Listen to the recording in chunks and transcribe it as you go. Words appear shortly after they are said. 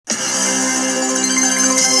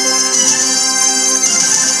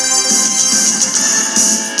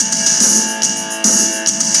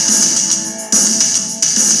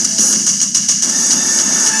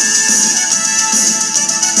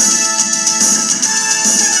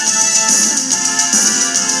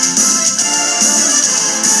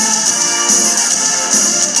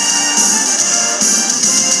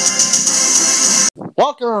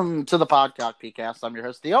Welcome to the Podcock Peacast. I'm your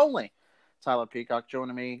host, the only Tyler Peacock.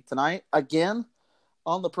 Joining me tonight again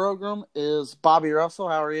on the program is Bobby Russell.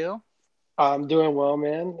 How are you? I'm doing well,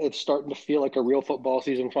 man. It's starting to feel like a real football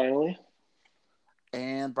season finally.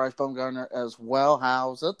 And Bryce Baumgartner as well.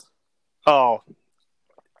 How's it? Oh,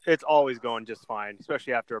 it's always going just fine,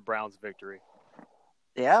 especially after a Browns victory.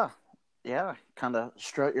 Yeah. Kind of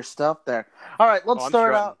strut your stuff there. All right, let's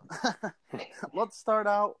start out. Let's start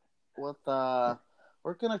out with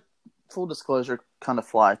we're gonna full disclosure kind of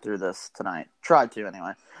fly through this tonight. Try to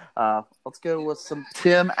anyway. Let's go with some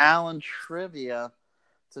Tim Allen trivia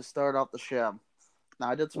to start off the show. Now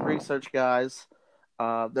I did some research, guys.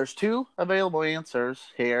 There's two available answers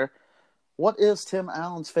here. What is Tim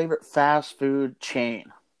Allen's favorite fast food chain?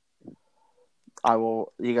 You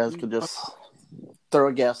guys could just throw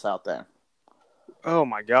a guess out there. Oh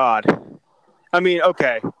my God. I mean,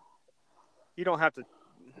 okay. You don't have to.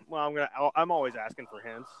 Well, I'm always asking for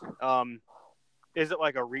hints. Is it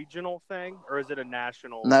like a regional thing or is it a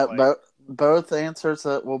national? No, both answers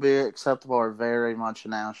that will be acceptable are very much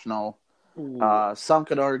national. Some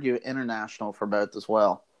could argue international for both as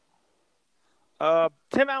well.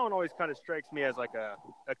 Tim Allen always kind of strikes me as like a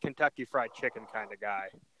Kentucky Fried Chicken kind of guy.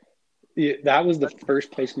 Yeah, that was the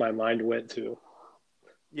first place my mind went to.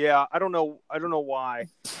 Yeah, I don't know why,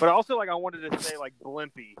 but also I wanted to say like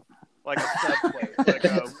Blimpie, like a sub place, like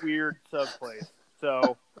a weird sub place.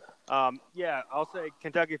 So, yeah, I'll say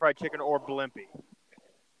Kentucky Fried Chicken or Blimpie.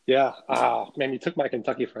 Yeah, man, you took my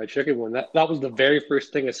Kentucky Fried Chicken one. That was the very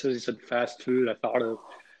first thing as soon as you said fast food I thought of.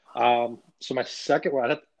 So my second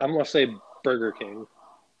one, I'm gonna say Burger King.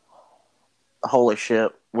 Holy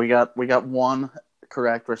shit, we got one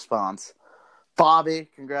correct response. Bobby,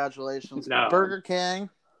 congratulations. No. Burger King.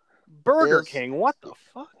 King? What the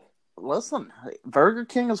fuck? Listen, Burger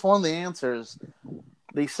King is one of the answers.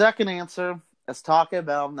 The second answer is Taco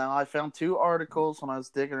Bell. Now, I found two articles when I was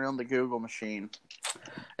digging around the Google machine.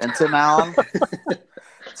 And Tim Allen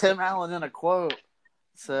in a quote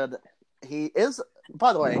said he is,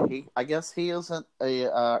 by the way, I guess he isn't he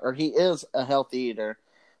is a healthy eater,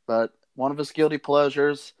 but one of his guilty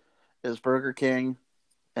pleasures is Burger King,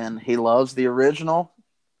 and he loves the original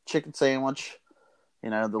chicken sandwich. You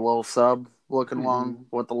know, the little sub-looking one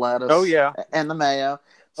with the lettuce. Oh, yeah. And the mayo.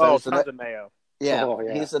 So tons of mayo. Yeah, oh,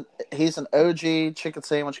 yeah. He's an OG chicken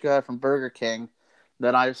sandwich guy from Burger King.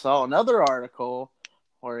 Then I saw another article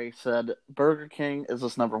where he said Burger King is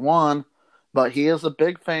his number one, but he is a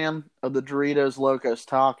big fan of the Doritos Locos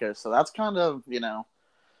Tacos. So that's kind of, in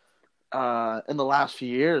the last few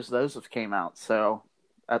years, those have came out. So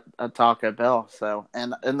at Taco Bell. So,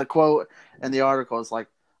 and the quote in the article is like,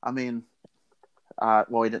 I mean,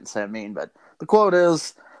 well, he didn't say but the quote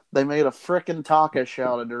is, they made a frickin' taco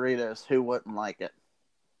shell out of Doritos. Who wouldn't like it?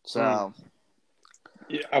 So,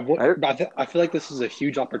 yeah, I feel like this is a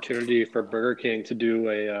huge opportunity for Burger King to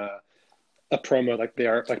do a promo like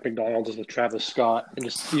McDonald's is with Travis Scott, and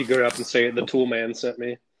just you go up and say the Tool Man sent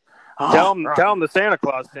me. Tell him the Santa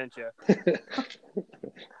Claus sent you.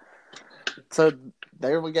 So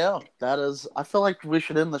there we go. That is, I feel like we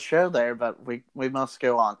should end the show there, but we must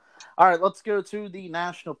go on. All right, let's go to the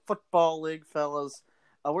National Football League, fellas.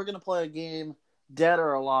 We're going to play a game, Dead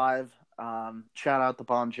or Alive. Shout out to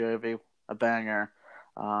Bon Jovi, a banger,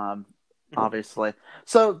 obviously.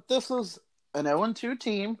 So this is an 0-2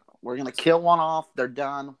 team. We're going to kill one off. They're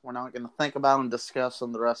done. We're not going to think about them, discuss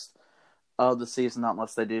them the rest of the season, not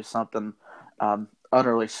unless they do something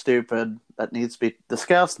utterly stupid that needs to be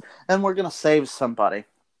discussed. And we're going to save somebody.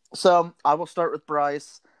 So I will start with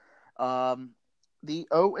Bryce. The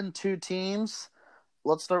 0-2 teams.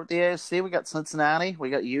 Let's start with the AFC. We got Cincinnati,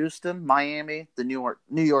 we got Houston, Miami, the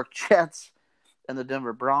New York Jets, and the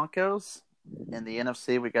Denver Broncos. In the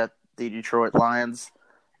NFC, we got the Detroit Lions,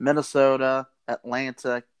 Minnesota,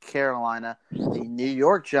 Atlanta, Carolina, the New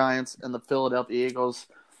York Giants, and the Philadelphia Eagles.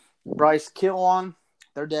 Bryce, kill one,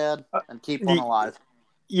 they're dead, and keep one alive.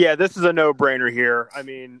 Yeah, this is a no-brainer here. I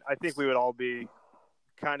mean, I think we would all be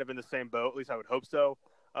kind of in the same boat. At least I would hope so.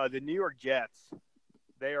 The New York Jets,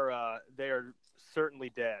 they are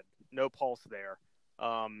certainly dead. No pulse there.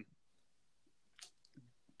 God,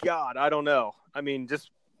 I don't know. I mean,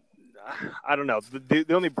 I don't know.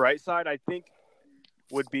 The only bright side, I think,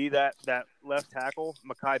 would be that left tackle,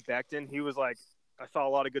 Mekhi Becton. He was like, I saw a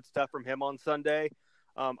lot of good stuff from him on Sunday.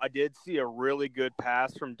 I did see a really good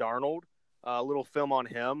pass from Darnold, a little film on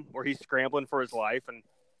him where he's scrambling for his life and,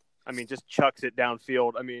 I mean, just chucks it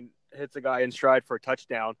downfield. I mean, hits a guy in stride for a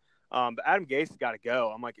touchdown. But Adam Gase has got to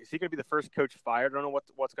go. I'm like, is he going to be the first coach fired? I don't know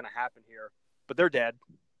what's going to happen here. But they're dead.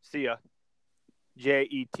 See ya.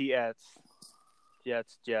 Jets.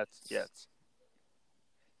 Jets.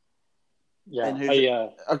 Yeah,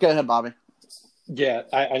 go ahead, Bobby. Yeah,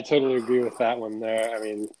 I totally agree with that one there. I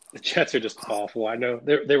mean, the Jets are just awful. I know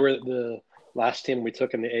they were the last team we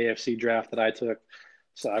took in the AFC draft that I took,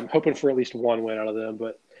 so I'm hoping for at least one win out of them.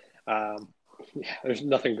 But yeah, there's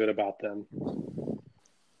nothing good about them.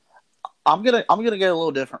 I'm gonna go a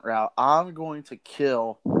little different route. I'm going to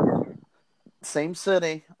kill same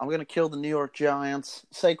city. I'm gonna kill the New York Giants.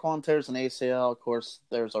 Saquon tears an ACL. Of course,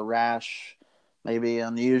 there's a rash, maybe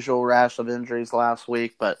unusual rash of injuries last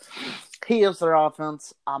week, but he is their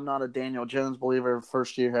offense. I'm not a Daniel Jones believer,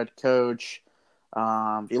 first-year head coach.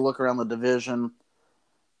 If you look around the division,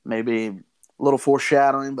 maybe a little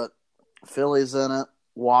foreshadowing, but Philly's in it.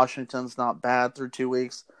 Washington's not bad through 2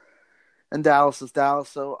 weeks. And Dallas is Dallas,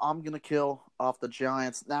 so I'm going to kill off the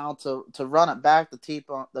Giants. Now, to run it back, the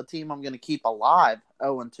team I'm going to keep alive,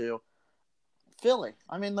 0-2, Philly.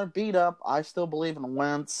 I mean, they're beat up. I still believe in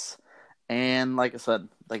Wentz. And like I said,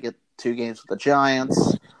 they get 2 games with the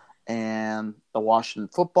Giants and the Washington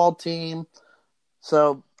football team.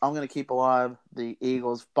 So I'm going to keep alive the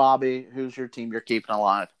Eagles. Bobby, who's your team you're keeping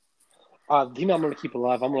alive? The team I'm going to keep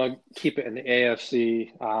alive, I'm going to keep it in the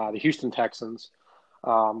AFC, the Houston Texans.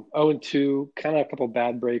 0-2, kind of a couple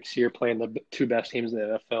bad breaks here, playing the 2 best teams in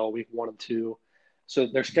the NFL, week 1 and 2. So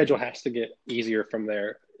their schedule has to get easier from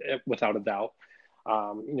there, without a doubt.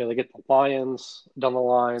 They get the Lions down the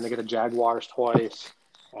line. They get the Jaguars twice.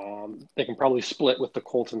 They can probably split with the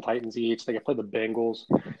Colts and Titans each. They can play the Bengals.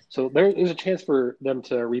 So there's a chance for them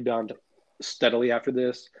to rebound steadily after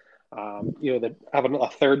this. They have a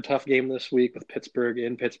third tough game this week with Pittsburgh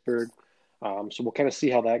in Pittsburgh. So we'll kind of see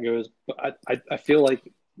how that goes. But I feel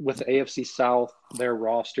like with the AFC South, their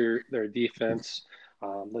roster, their defense,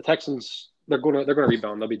 the Texans, they're going to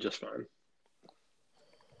rebound. They'll be just fine.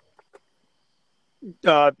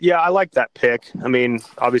 Yeah, I like that pick. I mean,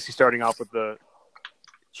 obviously starting off with the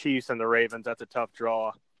Chiefs and the Ravens, that's a tough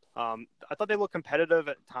draw. I thought they looked competitive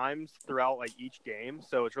at times throughout like each game,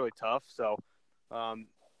 so it's really tough. So,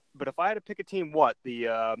 but if I had to pick a team,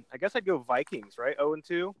 I guess I'd go Vikings, right?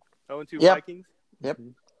 0-2 Yep. Vikings. Yep.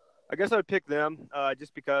 I guess I would pick them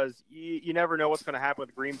just because you never know what's going to happen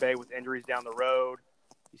with Green Bay with injuries down the road.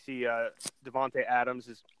 You see Devontae Adams,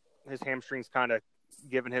 his hamstrings kind of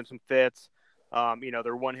giving him some fits.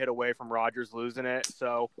 They're one hit away from Rodgers losing it.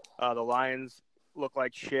 So the Lions look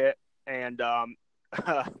like shit. And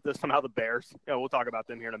somehow the Bears, we'll talk about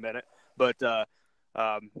them here in a minute. But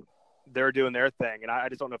they're doing their thing. And I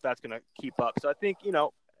just don't know if that's going to keep up. So I think,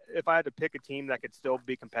 if I had to pick a team that could still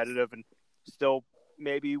be competitive and still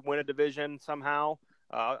maybe win a division somehow,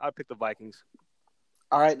 I'd pick the Vikings.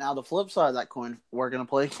 All right, now the flip side of that coin, we're going to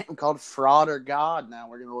play a game called Fraud or God. Now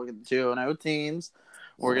we're going to look at the 2-0 teams.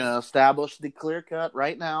 We're going to establish the clear cut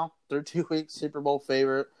right now. They're 2 weeks Super Bowl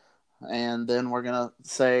favorite. And then we're going to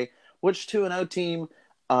say which 2-0 team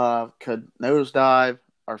could nosedive,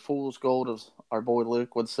 our fool's gold, as our boy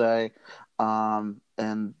Luke would say,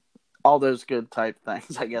 and all those good type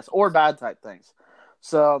things, I guess, or bad type things.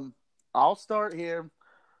 So I'll start here.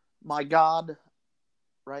 My God,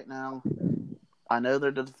 right now, I know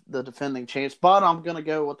they're the defending champs, but I'm going to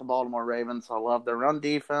go with the Baltimore Ravens. I love their run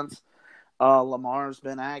defense. Lamar's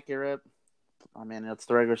been accurate. I mean, it's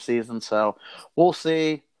the regular season, so we'll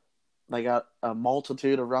see. They got a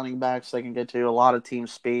multitude of running backs they can get to, a lot of team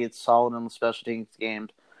speed, solid in the special teams games.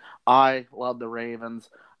 I love the Ravens.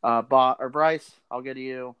 Bryce, I'll get to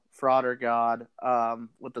you. Fraud or God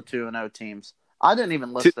with the 2-0 teams. I didn't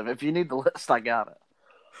even list them. If you need the list, I got it.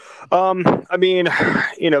 I mean,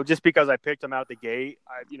 just because I picked them out the gate,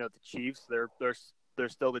 the Chiefs, they're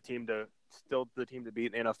still the team to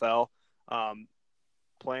beat in the NFL.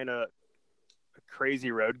 Playing a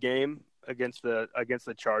crazy road game against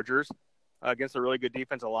the Chargers, against a really good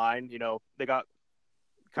defensive line. They got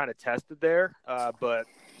kind of tested there, but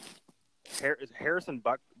Harrison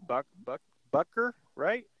Butker,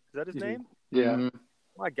 right? Is that his name? Yeah. Mm-hmm.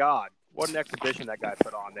 My God, what an exhibition that guy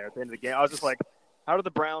put on there at the end of the game. I was just like, how do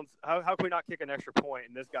the Browns – how can we not kick an extra point?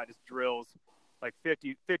 And this guy just drills like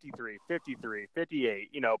 50, 53, 53, 58,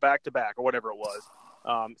 back to back or whatever it was.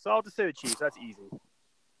 So I'll just say the Chiefs. That's easy.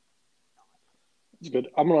 It's good.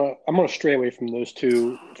 I'm gonna stray away from those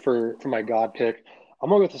two for my God pick. I'm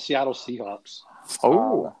gonna go with the Seattle Seahawks.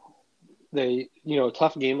 Oh. They,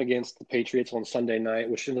 tough game against the Patriots on Sunday night,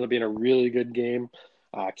 which ended up being a really good game.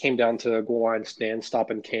 Came down to a goal line stand,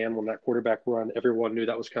 stopping Cam on that quarterback run. Everyone knew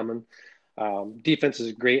that was coming. Defense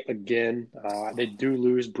is great again. They do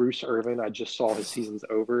lose Bruce Irvin. I just saw his season's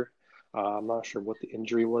over. I'm not sure what the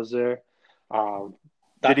injury was there.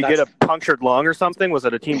 Did he get a punctured lung or something? Was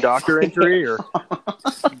it a team doctor injury? Or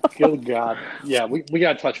Good God. Yeah, we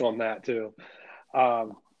got to touch on that too.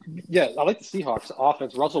 Yeah, I like the Seahawks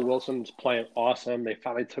offense. Russell Wilson's playing awesome. They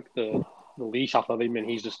finally took the leash off of him, and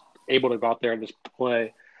he's just able to go out there and just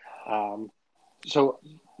play. Um, so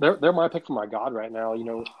they're my pick for my God right now. You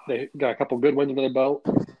know, they got a couple good wins under their belt.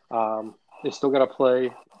 They still got to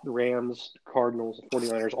play the Rams, Cardinals, and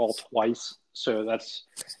 49ers all twice. So that's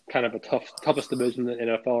kind of a toughest division in the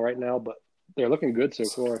NFL right now, but they're looking good so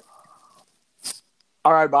far.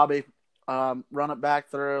 All right, Bobby, run it back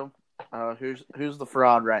through. Who's the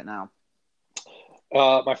fraud right now?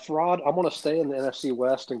 My fraud, I'm going to stay in the NFC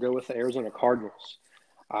West and go with the Arizona Cardinals.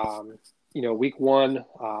 You know, week one,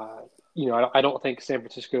 you know, I don't think San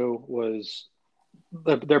Francisco was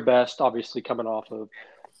their best, obviously coming off of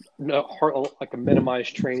like a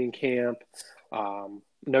minimized training camp,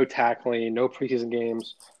 no tackling, no preseason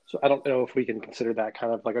games. So I don't know if we can consider that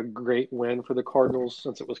kind of like a great win for the Cardinals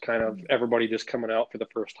since it was kind of everybody just coming out for the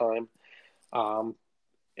first time.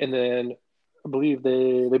 And then I believe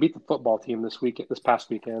they beat the football team this past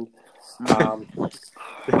weekend.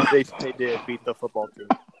 They did beat the football team.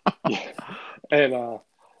 Yeah. And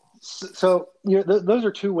so you know those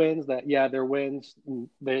are two wins that they're wins.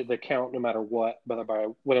 They count no matter what, whether by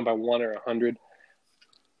winning by 1 or 100.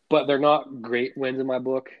 But they're not great wins in my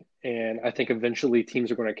book, and I think eventually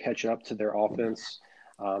teams are going to catch up to their offense,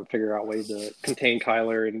 figure out ways to contain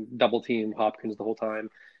Kyler and double team Hopkins the whole time.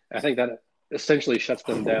 And I think that essentially shuts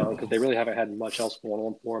them down because they really haven't had much else going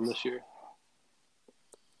on for them this year.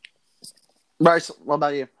 Bryce, what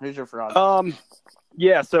about you? Who's your fraud?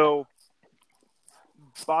 Yeah, so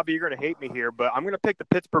Bobby, you're going to hate me here, but I'm going to pick the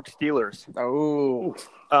Pittsburgh Steelers. Oh,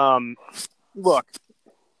 look,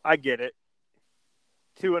 I get it.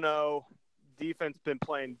 2-0, defense been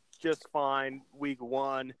playing just fine. Week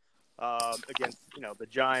one against the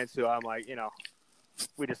Giants, who I'm like,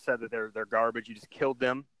 we just said that they're garbage. You just killed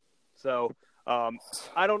them. So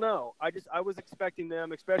I don't know. I was expecting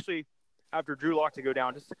them, especially after Drew Lock, to go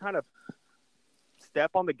down, just to kind of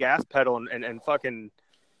step on the gas pedal and fucking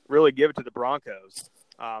really give it to the Broncos.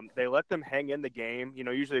 They let them hang in the game.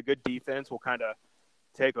 Usually a good defense will kind of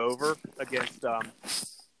take over against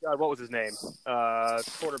God, what was his name?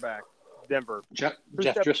 Quarterback, Denver. Jeff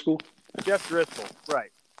Driscoll. Jeff Driscoll, right.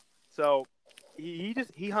 So he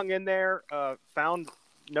hung in there, found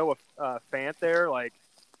Noah Fant there. Like,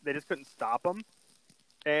 they just couldn't stop him.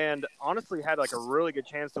 And honestly had like a really good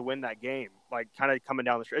chance to win that game, like kind of coming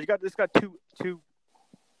down the stretch. This got too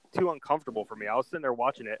uncomfortable for me. I was sitting there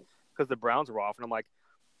watching it because the Browns were off, and I'm like,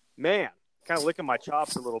 man, kind of licking my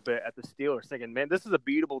chops a little bit at the Steelers, thinking, man, this is a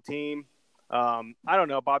beatable team. I don't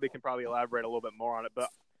know. Bobby can probably elaborate a little bit more on it, but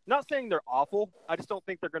not saying they're awful. I just don't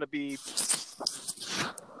think they're going to be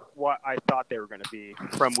what I thought they were going to be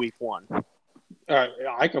from week one.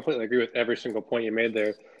 I completely agree with every single point you made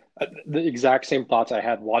there. The exact same thoughts I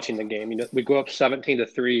had watching the game. We go up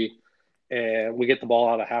 17-3, and we get the ball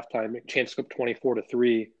out of halftime. Chance to go up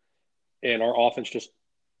 24-3, and our offense just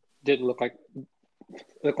didn't look like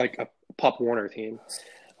a Pop Warner team.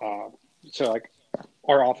 So like,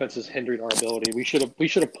 our offense is hindering our ability. We should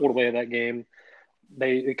have pulled away in that game.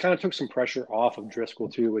 They kind of took some pressure off of Driscoll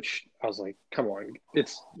too, which I was like, come on,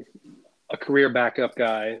 it's a career backup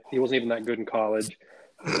guy. He wasn't even that good in college.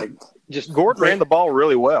 Like, just Gordon ran the ball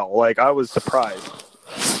really well. Like, I was surprised.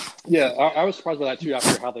 Yeah, I was surprised by that too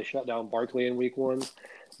after how they shut down Barkley in week one.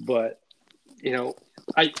 But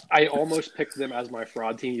I almost picked them as my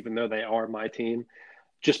fraud team, even though they are my team,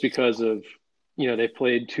 just because of they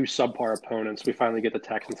played two subpar opponents. We finally get the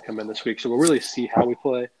Texans come in this week, so we'll really see how we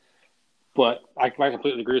play. But I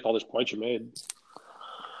completely agree with all those points you made.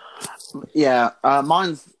 Yeah,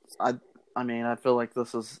 mine's. I mean, I feel like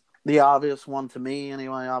this is the obvious one to me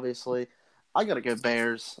anyway. Obviously, I gotta go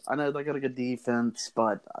Bears. I know they got a good defense,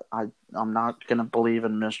 but I'm not gonna believe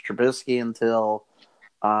in Mitch Trubisky until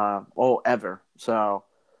ever. So,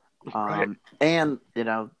 and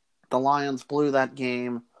the Lions blew that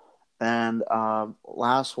game. And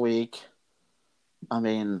last week, I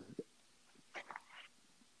mean,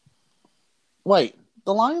 wait,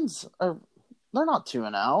 the Lions they're not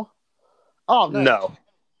 2-0. Oh, no.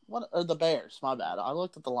 What are the Bears? My bad. I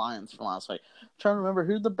looked at the Lions from last week. I'm trying to remember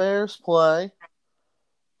who the Bears play.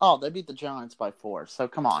 Oh, they beat the Giants by 4. So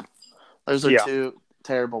come on. Those are two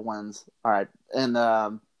terrible wins. All right. And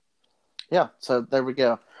so there we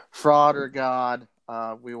go. Fraud or God.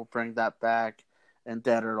 We will bring that back. And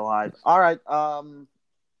dead or alive. All right.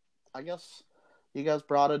 I guess you guys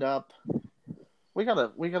brought it up. We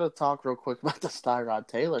gotta talk real quick about the Tyrod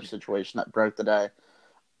Taylor situation that broke today.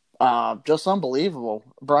 Just unbelievable.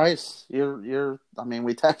 Bryce, you're. I mean,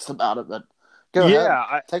 we texted about it, but go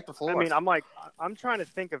ahead. Take the floor. I mean, I'm trying to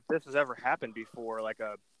think if this has ever happened before, like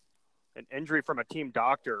a an injury from a team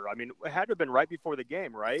doctor. I mean, it had to have been right before the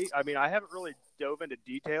game, right? I mean, I haven't really dove into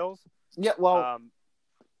details. Yeah, well,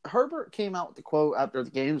 Herbert came out with the quote after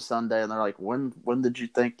the game Sunday, and they're like, when did you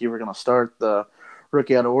think you were going to start the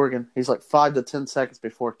rookie out of Oregon? He's like 5 to 10 seconds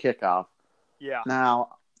before kickoff. Yeah.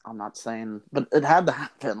 Now, I'm not saying – but it had to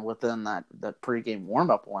happen within that pregame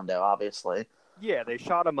warm-up window, obviously. Yeah, they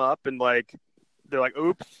shot him up, and, like, they're like,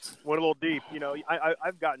 oops, went a little deep. You know,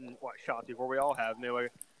 I've gotten, shots before. We all have. And they're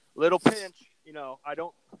like, little pinch. You know, I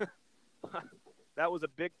don't – that was a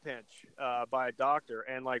big pinch by a doctor.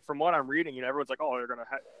 And, like, from what I'm reading, you know, everyone's like, oh,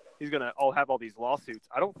 he's going to all have all these lawsuits.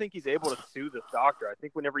 I don't think he's able to sue this doctor. I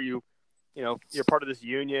think whenever you know, you're part of this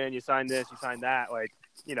union, you sign this, you sign that, like,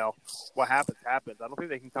 you know, what happens. I don't think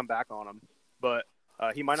they can come back on him. But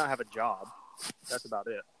he might not have a job. That's about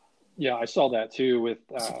it. Yeah, I saw that too with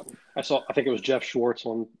I think it was Jeff Schwartz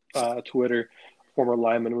on Twitter, former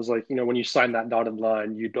lineman, was like, you know, when you sign that dotted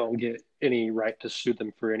line, you don't get any right to sue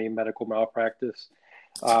them for any medical malpractice.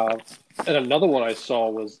 And another one I saw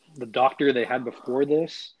was the doctor they had before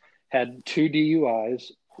this had 2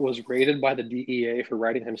 DUIs, was raided by the DEA for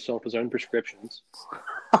writing himself his own prescriptions.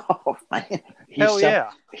 Oh, man.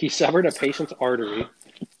 He severed a patient's artery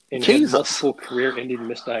and had multiple career-ending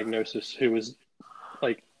misdiagnosis who was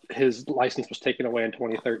like, his license was taken away in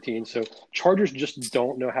 2013. So Chargers just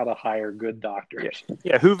don't know how to hire good doctors.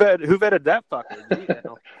 Yeah. Who vetted that fucker? You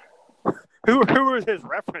know? Who were his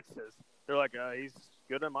references? They're like, he's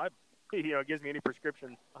good on gives me any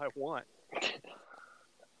prescription I want.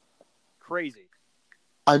 Crazy.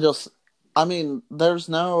 I know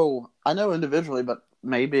individually, but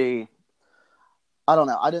maybe, I don't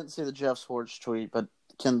know. I didn't see the Jeff Schwartz tweet, but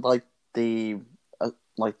can the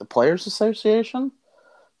Players Association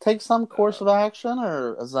take some course of action,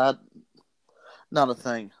 or is that not a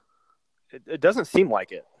thing? It doesn't seem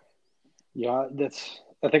like it. Yeah,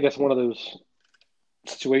 I think that's one of those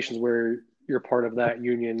situations where you're part of that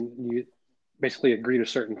union. You basically agree to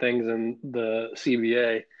certain things in the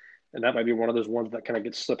CBA, and that might be one of those ones that kind of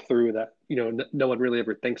gets slipped through that, you know, no one really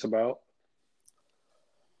ever thinks about.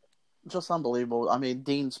 Just unbelievable. I mean,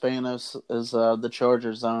 Dean Spanos is the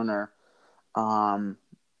Chargers owner.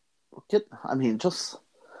 Just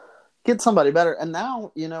get somebody better. And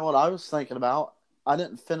now, you know what I was thinking about? I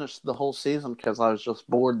didn't finish the whole season because I was just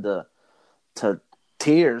bored to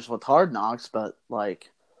tears with Hard Knocks. But, like,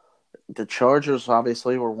 the Chargers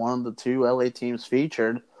obviously were one of the 2 LA teams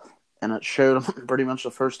featured. And it showed them pretty much the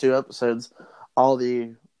first 2 episodes, all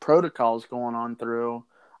the protocols going on through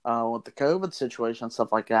with the COVID situation and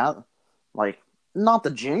stuff like that. Like, not to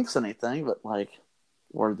jinx anything, but, like,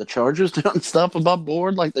 were the Chargers doing stuff above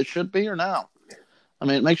board like they should be or no? I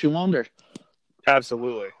mean, it makes you wonder.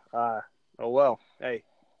 Absolutely. Oh, well, hey.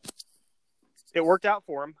 It worked out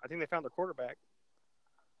for them. I think they found their quarterback.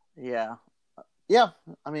 Yeah. Yeah,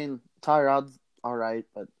 I mean, Tyrod's all right,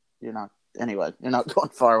 but you're not going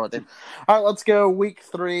far with him. All right, let's go Week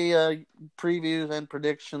 3 previews and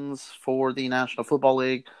predictions for the National Football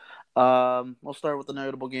League. We'll start with the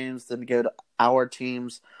notable games, then go to our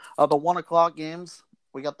teams. The 1 o'clock games,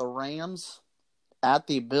 we got the Rams at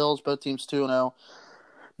the Bills, both teams 2-0.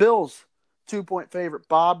 Bills, 2-point favorite.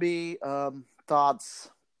 Bobby, thoughts,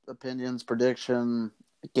 opinions, prediction,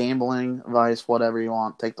 gambling, advice, whatever you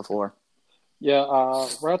want. Take the floor. Yeah,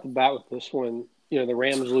 right off the bat with this one, you know, the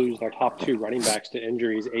Rams lose their top 2 running backs to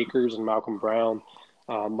injuries, Akers and Malcolm Brown.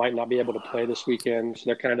 Might not be able to play this weekend, so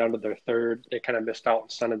they're kind of down to their third. They kind of missed out on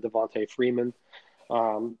signing Devontae Freeman.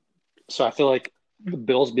 So I feel like the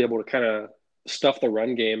Bills will be able to kind of stuff the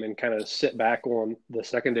run game and kind of sit back on the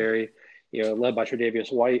secondary, you know, led by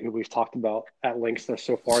Tre'Davious White, who we've talked about at length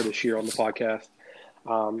so far this year on the podcast.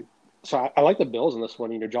 So I like the Bills in this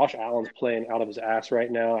one. You know, Josh Allen's playing out of his ass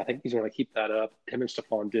right now. I think he's going to keep that up. Him and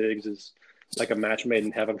Stephon Diggs is like a match made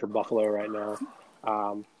in heaven for Buffalo right now.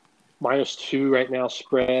 -2 right now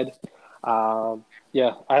spread.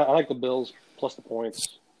 Yeah, I like the Bills plus the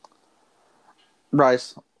points.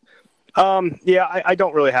 Bryce. Yeah, I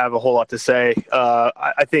don't really have a whole lot to say.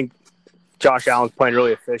 I think Josh Allen's playing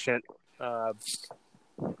really efficient. I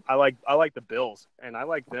like the Bills, and I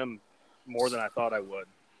like them more than I thought I would.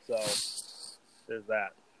 So there's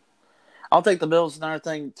that. I'll take the Bills. Another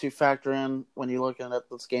thing to factor in when you're looking at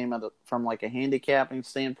this game from like a handicapping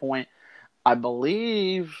standpoint, I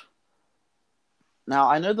believe. Now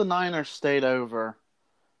I know the Niners stayed over.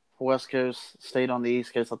 West Coast stayed on the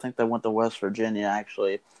East Coast. I think they went to West Virginia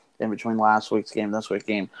actually in between last week's game, this week's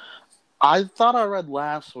game. I thought I read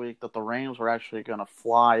last week that the Rams were actually going to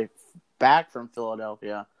fly back from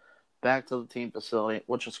Philadelphia back to the team facility,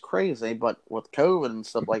 which is crazy. But with COVID and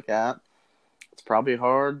stuff like that, it's probably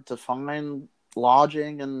hard to find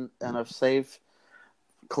lodging and a safe,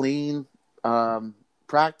 clean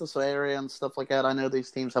practice area and stuff like that. I know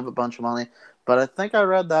these teams have a bunch of money, but I think I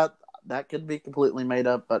read that could be completely made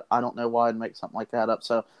up, but I don't know why I'd make something like that up.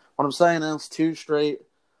 So what I'm saying is 2 straight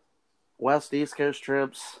West East Coast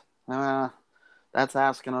trips. That's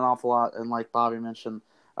asking an awful lot. And like Bobby mentioned,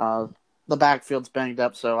 the backfield's banged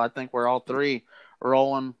up, so I think we're all 3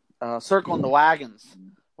 rolling, circling the wagons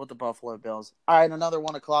with the Buffalo Bills. All right, another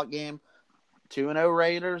 1 o'clock game. 2-0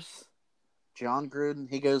 Raiders. John Gruden,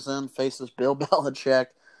 he goes in, faces Bill Belichick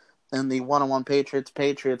in the 1-1 Patriots.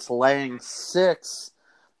 Patriots laying 6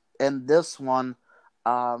 in this one.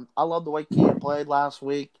 I love the way Cam played last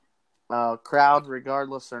week. Crowd,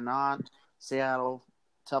 regardless or not. Seattle,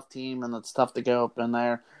 tough team, and it's tough to go up in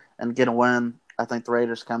there and get a win. I think the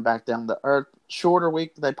Raiders come back down to earth. Shorter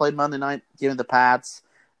week. They played Monday night, giving the Pats,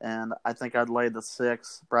 and I think I'd lay the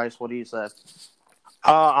 6. Bryce, what do you say?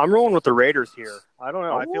 I'm rolling with the Raiders here. I don't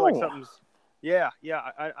know. I feel like Oh. something's – yeah.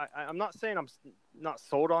 I'm not saying I'm not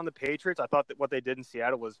sold on the Patriots. I thought that what they did in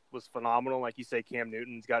Seattle was phenomenal. Like you say, Cam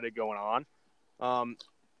Newton's got it going on.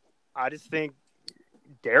 I just think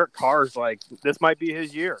Derek Carr's like – this might be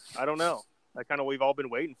his year. I don't know. Like kind of we've all been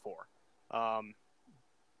waiting for.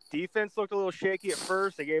 Defense looked a little shaky at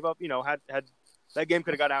first. They gave up, had that game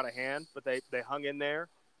could have got out of hand, but they hung in there.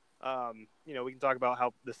 We can talk about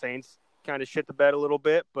how the Saints kind of shit the bed a little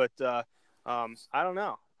bit, but I don't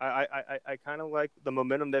know. I kind of like the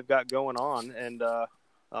momentum they've got going on, and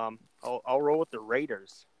I'll roll with the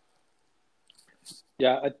Raiders.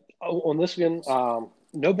 Yeah, on this one,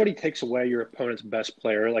 nobody takes away your opponent's best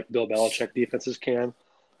player like Bill Belichick defenses can.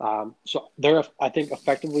 So I think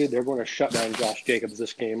effectively they're going to shut down Josh Jacobs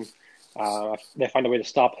this game. They find a way to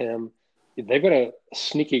stop him. They've got a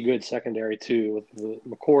sneaky good secondary too with the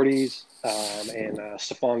McCourties and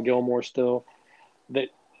Stephon Gilmore still. That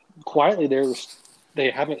quietly they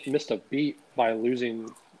haven't missed a beat by losing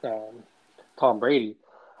Tom Brady.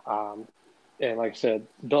 And like I said,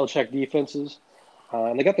 Belichick defenses.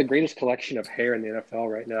 And they got the greatest collection of hair in the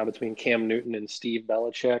NFL right now between Cam Newton and Steve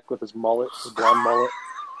Belichick with his mullet, his blonde mullet.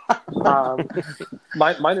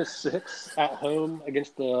 -6 at home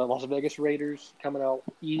against the Las Vegas Raiders coming out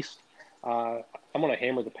east. I'm going to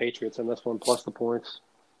hammer the Patriots in this one plus the points.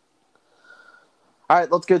 All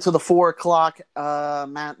right, let's go to the 4 o'clock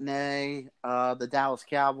matinee. The Dallas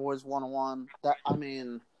Cowboys 1-1.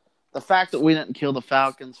 The fact that we didn't kill the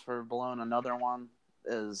Falcons for blowing another one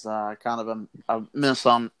is kind of a miss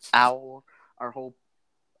on our whole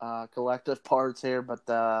collective parts here.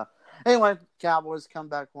 But anyway, Cowboys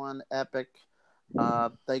comeback win, epic.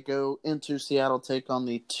 They go into Seattle, take on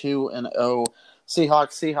the 2-0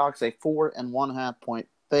 Seahawks. Seahawks a 4.5 point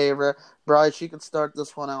favorite. Bryce, you can start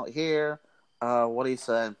this one out here. What do you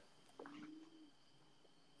say?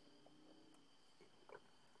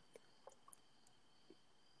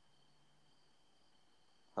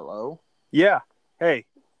 Hello? Yeah. Hey.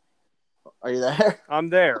 Are you there? I'm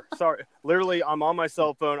there. Sorry. Literally, I'm on my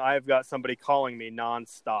cell phone. I've got somebody calling me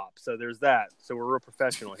nonstop. So there's that. So we're real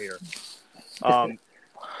professional here.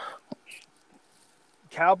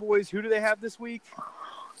 Cowboys, who do they have this week?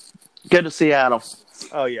 Go to Seattle.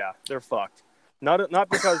 Oh, yeah. They're fucked. Not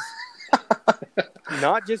because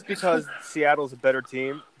not just because Seattle's a better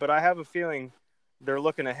team, but I have a feeling they're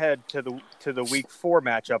looking ahead to the Week 4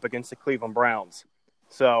 matchup against the Cleveland Browns.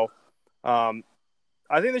 So, I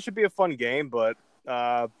think this should be a fun game, but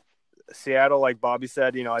Seattle, like Bobby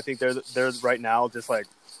said, I think they're right now just like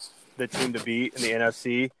the team to beat in the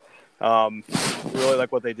NFC. Really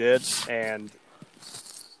like what they did, and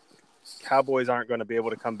Cowboys aren't going to be able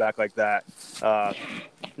to come back like that.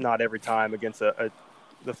 Not every time against the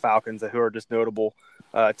Falcons, who are just notable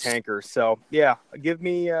tankers. So yeah, give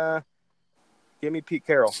me Pete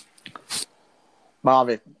Carroll.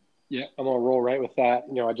 Bobby. Yeah, I'm gonna roll right with that.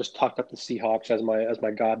 I just talked up the Seahawks as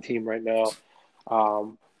my god team right now.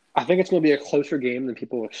 I think it's gonna be a closer game than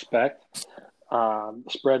people expect.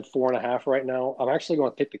 Spread 4.5 right now. I'm actually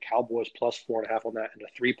going to take the Cowboys plus 4.5 on that in a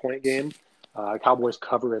 3-point game. Cowboys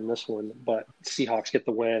cover in this one, but Seahawks get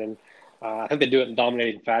the win, and I think they do it in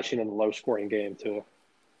dominating fashion in a low-scoring game too.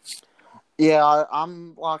 Yeah,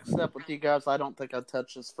 I'm locked up with you guys. I don't think I'd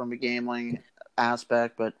touch this from a gambling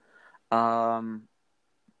aspect, but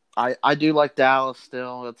I do like Dallas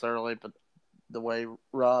still. It's early, but the way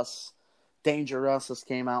Danger Russ has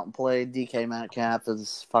came out and played, DK Metcalf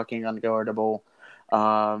is fucking unguardable.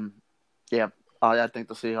 Yeah, I think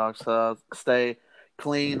the Seahawks stay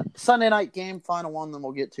clean. Sunday night game, final one, then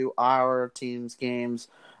we'll get to our team's games.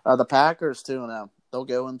 The Packers 2-0. They'll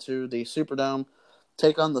go into the Superdome,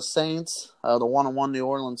 take on the Saints, the 1-1 New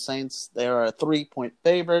Orleans Saints. They are a 3-point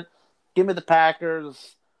favorite. give me the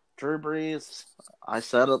Packers. Drew Brees. I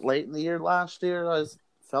said it late in the year last year. I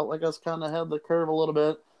felt like I was kind of ahead of the curve a little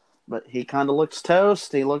bit, but he kind of looks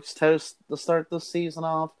toast. He looks toast to start this season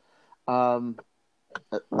off. I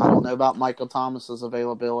don't know about Michael Thomas's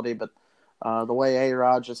availability, but the way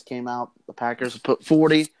A-Rod just came out, the Packers put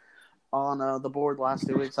 40 on the board last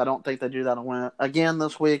 2 weeks. I don't think they do that again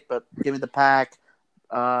this week, but give me the Pack.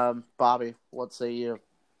 Bobby, what say you?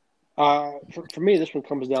 For me, this one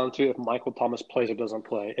comes down to if Michael Thomas plays or doesn't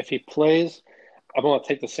play. If he plays, I'm going to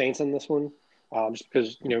take the Saints in this one, just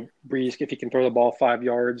because, Brees, if he can throw the ball 5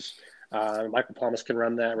 yards, Michael Thomas can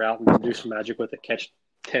run that route and do some magic with it, catch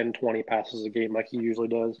 10, 20 passes a game like he usually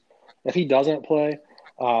does. If he doesn't play,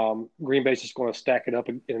 Green Bay's just going to stack it up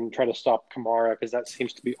and try to stop Kamara, because that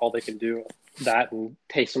seems to be all they can do. That and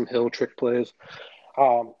Taysom Hill trick plays.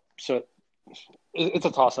 So it's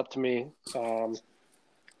a toss-up to me.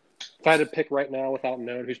 If I had to pick right now without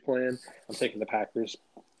knowing who's playing, I'm taking the Packers.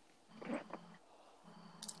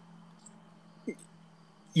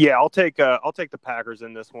 Yeah, I'll take the Packers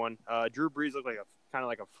in this one. Drew Brees looks like kind of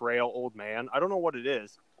like a frail old man. I don't know what it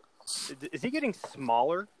is. Is he getting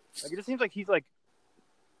smaller? Like, it just seems like he's like,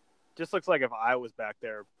 just looks like if I was back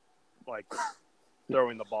there, like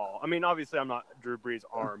throwing the ball. I mean, obviously I'm not Drew Brees'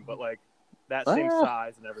 arm, but like that same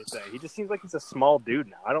size and everything. He just seems like he's a small dude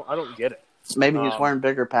now. I don't get it. Maybe he's wearing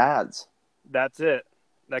bigger pads. That's it.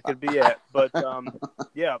 That could be it. But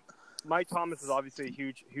yeah, Mike Thomas is obviously a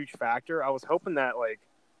huge factor. I was hoping that, like,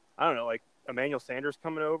 I don't know, like Emmanuel Sanders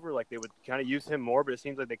coming over, like they would kind of use him more, but it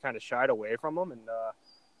seems like they kind of shied away from him. And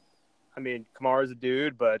I mean, Kamara's a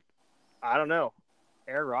dude, but I don't know.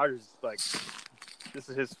 Aaron Rodgers, like, this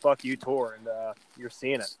is his fuck you tour, and you're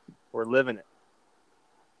seeing it. We're living it.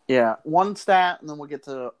 Yeah, one stat, and then we'll get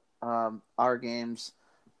to our games.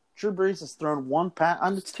 Drew Brees has thrown one pass.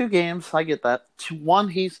 It's 2 games. I get that.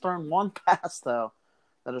 He's thrown one pass, though,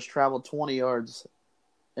 that has traveled 20 yards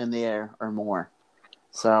in the air or more.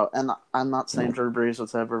 So, and I'm not saying Drew Brees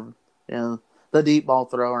was ever the deep ball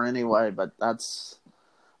thrower anyway, but that's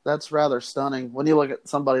rather stunning. When you look at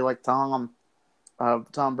somebody like Tom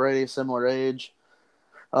Brady, similar age,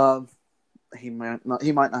 he might not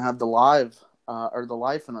have the life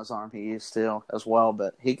in his arm he used to as well,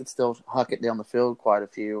 but he could still huck it down the field quite a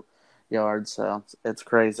few yards. So it's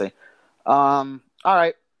crazy. All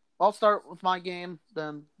right, I'll start with my game.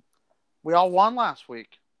 Then we all won last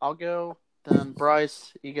week. I'll go. Then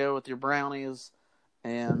Bryce, you go with your Brownies,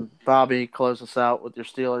 and Bobby close us out with your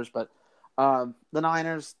Steelers. But the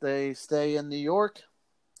Niners, they stay in New York,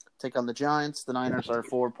 take on the Giants. The Niners are a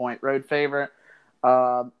 4-point road favorite.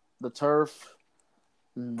 The turf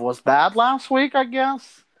was bad last week, I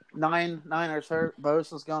guess. 9 Niners hurt.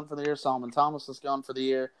 Bosa's gone for the year. Solomon Thomas is gone for the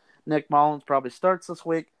year. Nick Mullins probably starts this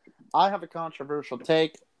week. I have a controversial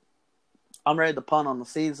take. I'm ready to punt on the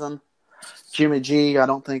season. Jimmy G, I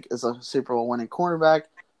don't think, is a Super Bowl winning quarterback.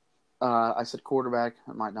 I said quarterback.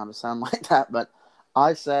 It might not have sounded like that, but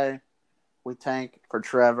I say we tank for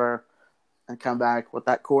Trevor and come back with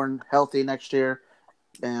that core healthy next year.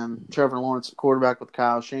 And Trevor Lawrence, quarterback with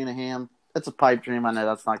Kyle Shanahan. It's a pipe dream. I know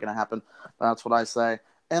that's not going to happen, but that's what I say.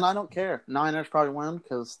 And I don't care. Niners probably win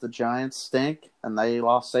because the Giants stink and they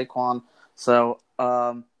lost Saquon. So,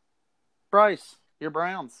 Bryce, your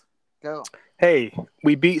Browns, go. Hey,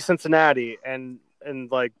 we beat Cincinnati, and in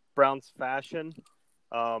like Browns fashion,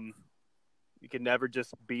 you can never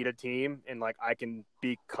just beat a team and like I can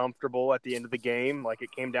be comfortable at the end of the game. Like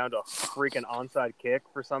it came down to a freaking onside kick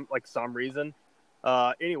for some reason.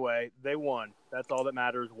 Anyway, they won. That's all that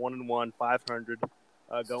matters. 1-1, 500,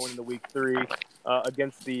 going into week 3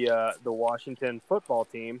 against the Washington football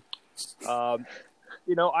team. I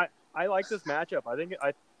like this matchup. I think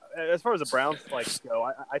as far as the Browns go,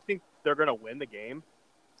 I think they're going to win the game.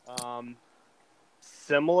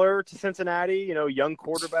 Similar to Cincinnati, young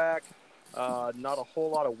quarterback, not a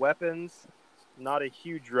whole lot of weapons, not a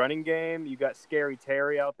huge running game. You got Scary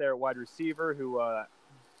Terry out there, wide receiver, who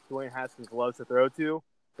Dwayne Haskins loves to throw to.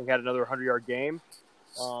 I think had another 100-yard game.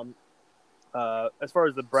 As far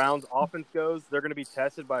as the Browns offense goes, they're going to be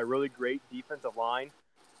tested by a really great defensive line.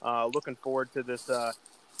 Looking forward to this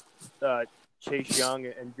Chase Young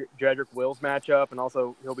and Jedrick Wills matchup, and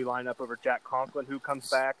also he'll be lined up over Jack Conklin, who comes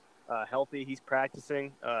back healthy. He's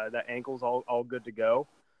practicing. That ankle's all good to go.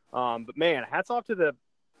 But man, hats off to the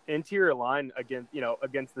interior line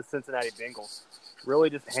against the Cincinnati Bengals. Really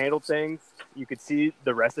just handled things. You could see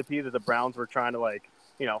the recipe that the Browns were trying to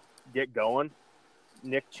get going.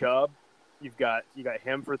 Nick Chubb, you got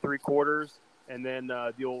him for 3 quarters, and then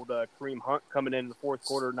the old Kareem Hunt coming in the 4th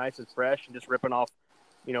quarter, nice and fresh, and just ripping off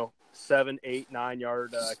 7, 8, 9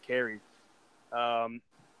 yard carries.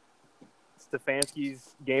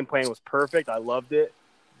 Stefanski's game plan was perfect. I loved it.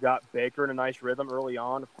 Got Baker in a nice rhythm early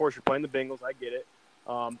on. Of course, you're playing the Bengals. I get it.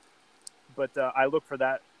 But I look for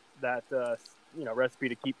that recipe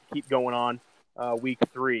to keep going on week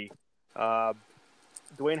 3.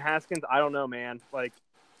 Dwayne Haskins, I don't know, man. Like,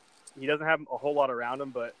 he doesn't have a whole lot around him,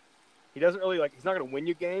 but he doesn't really he's not going to win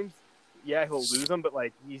you games. Yeah, he'll lose them, but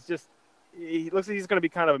he looks like he's going to be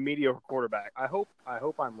kind of a mediocre quarterback. I hope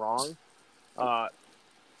I'm wrong.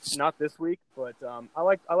 Not this week, but I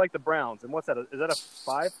like the Browns. And what's that? Is that a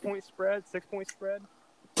 5-point spread, 6-point spread?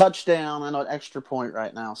 Touchdown and an extra point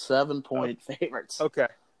right now. 7-point favorites.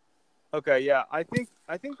 Okay, yeah. I think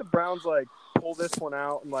the Browns pull this one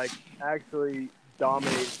out and actually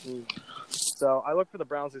dominate the team. So I look for the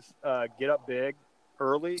Browns to get up big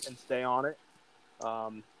early and stay on it.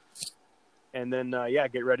 And then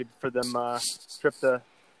get ready for them trip to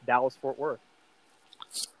Dallas-Fort Worth.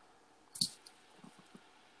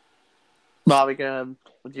 Bobby, go ahead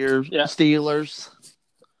with your Steelers.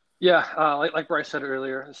 Yeah, like Bryce said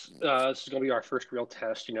earlier, this is going to be our first real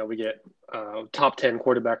test. We get top 10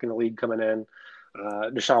 quarterback in the league coming in.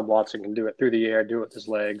 Deshaun Watson can do it through the air, do it with his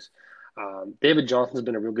legs. David Johnson's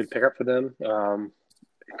been a real good pickup for them.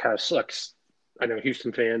 It kind of sucks. I know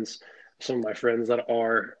Houston fans, some of my friends that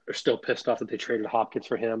are still pissed off that they traded Hopkins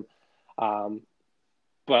for him.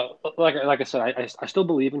 But like I said, I still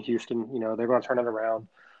believe in Houston. They're going to turn it around.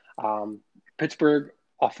 Pittsburgh,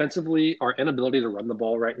 offensively, our inability to run the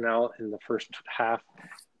ball right now in the first half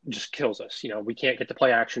just kills us. We can't get the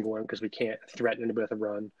play action going because we can't threaten anybody with a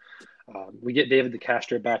run. We get David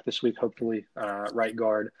DeCastro back this week, hopefully, right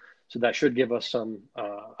guard. So that should give us an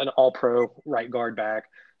all-pro right guard back.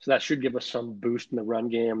 So that should give us some boost in the run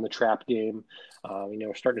game, the trap game.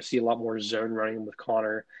 We're starting to see a lot more zone running with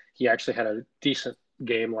Connor. He actually had a decent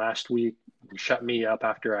game last week. He shut me up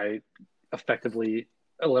after I effectively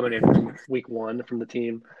eliminated him week 1 from the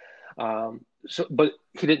team. But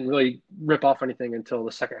he didn't really rip off anything until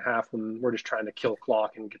the second half when we're just trying to kill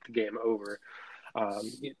clock and get the game over.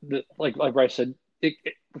 Like Bryce said,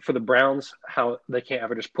 for the Browns, how they can't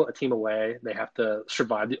ever just put a team away. They have to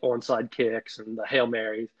survive the onside kicks and the Hail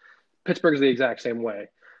Marys. Pittsburgh's the exact same way.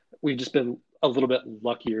 We've just been a little bit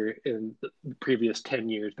luckier in the previous 10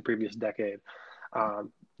 years, the previous decade.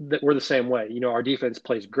 That we're the same way. Our defense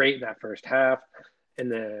plays great in that first half,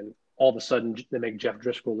 and then all of a sudden they make Jeff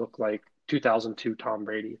Driscoll look like 2002 Tom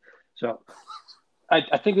Brady. So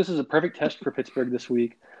I think this is a perfect test for Pittsburgh this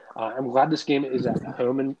week. I'm glad this game is at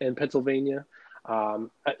home in Pennsylvania.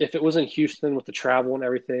 If it was in Houston with the travel and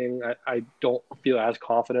everything, I don't feel as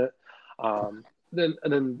confident.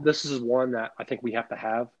 Then this is one that I think we have to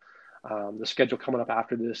have. The schedule coming up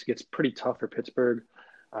after this gets pretty tough for Pittsburgh.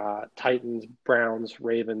 Titans, Browns,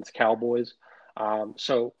 Ravens, Cowboys.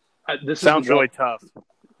 This sounds really tough.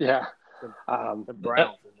 Yeah. The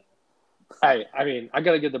Browns. I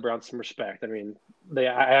got to give the Browns some respect. I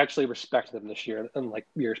actually respect them this year, unlike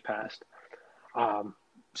years past.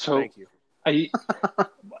 Thank you.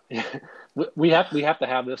 We have to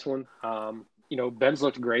have this one. Ben's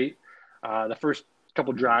looked great. The first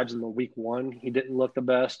couple drives in the week 1, he didn't look the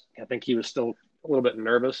best. I think he was still a little bit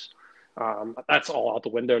nervous. That's all out the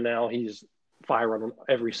window now. He's firing on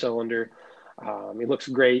every cylinder. He looks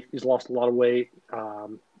great. He's lost a lot of weight.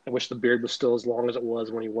 I wish the beard was still as long as it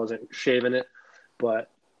was when he wasn't shaving it. But,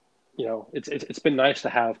 it's been nice to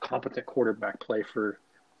have competent quarterback play for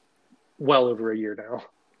well over a year now.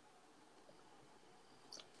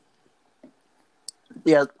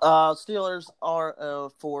 Yeah, Steelers are a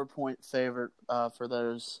 4-point favorite for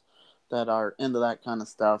those that are into that kind of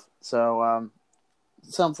stuff. So,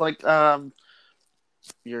 sounds like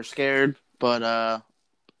you're scared, but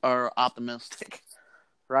are optimistic,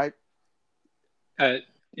 right?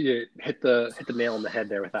 You hit the nail on the head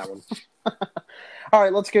there with that one. All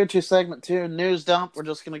right, let's go to segment 2, news dump. We're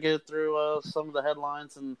just going to go through some of the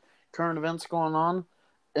headlines and current events going on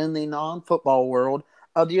in the non-football world.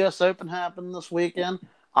 The U.S. Open happened this weekend.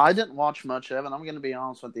 I didn't watch much of it. I'm going to be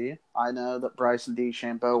honest with you. I know that Bryson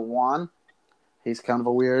DeChambeau won. He's kind of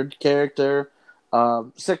a weird character.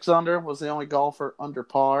 6 under was the only golfer under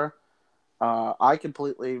par. I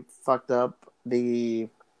completely fucked up the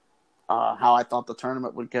how I thought the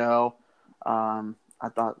tournament would go. I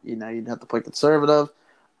thought, you'd have to play conservative.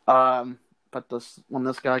 But when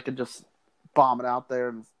this guy could just bomb it out there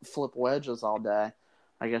and flip wedges all day,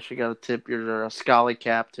 I guess you got to tip your Scully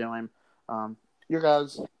cap to him. Did you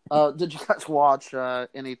guys watch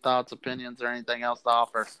any thoughts, opinions, or anything else to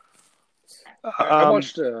offer? I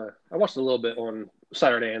watched a little bit on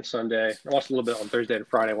Saturday and Sunday. I watched a little bit on Thursday and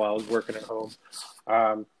Friday while I was working at home.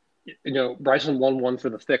 Bryson won one for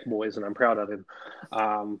the thick boys, and I'm proud of him.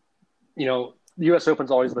 the U.S.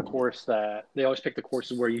 Open's always the course that they always pick the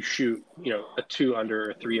courses where you shoot, a 2 under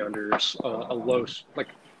or 3 unders, a low, like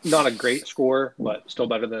not a great score, but still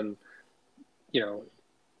better than,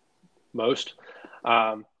 most.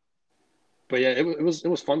 But yeah, it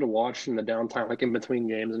was fun to watch in the downtime, like in between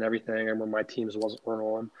games and everything, and when my teams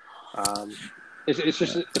weren't on. It's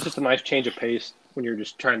just a nice change of pace when you're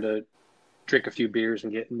just trying to drink a few beers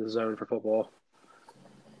and get in the zone for football.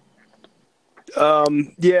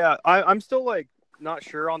 Yeah, I'm still like not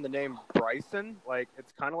sure on the name Bryson. Like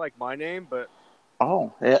it's kind of like my name, but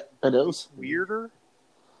yeah, it is weirder.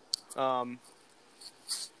 I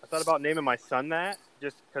thought about naming my son that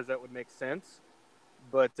just because that would make sense.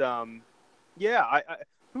 But yeah, I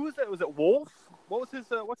who was that? Was it Wolf? What was his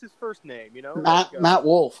what's his first name? Matt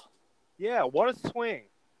Wolf. Yeah, what a swing!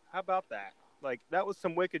 How about that? Like that was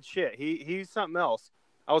some wicked shit. He's something else.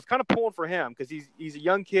 I was kind of pulling for him because he's a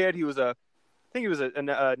young kid. I think he was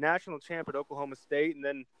a national champ at Oklahoma State, and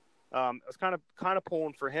then I was kind of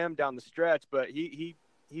pulling for him down the stretch, but he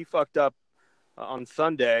fucked up on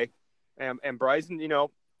Sunday, and Bryson,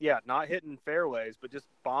 not hitting fairways, but just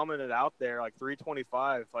bombing it out there like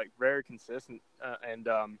 325, like very consistent, and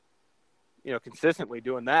consistently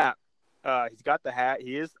doing that. He's got the hat.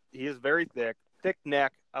 He is very thick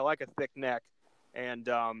neck. I like a thick neck, and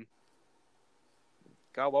God,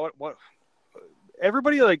 what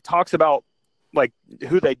everybody like talks about. Like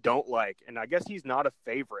who they don't like, and I guess he's not a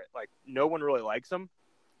favorite. Like no one really likes him.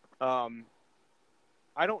 I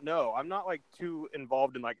don't know. I'm not like too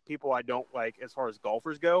involved in like people I don't like as far as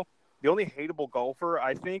golfers go. The only hateable golfer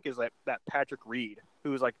I think is like that Patrick Reed,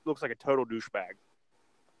 who's like looks like a total douchebag.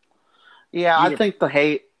 Yeah, I think the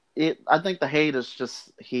hate. I think the hate is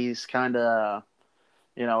just he's kind of,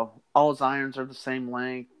 all his irons are the same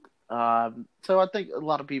length. So I think a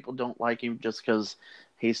lot of people don't like him just because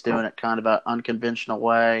he's doing it kind of an unconventional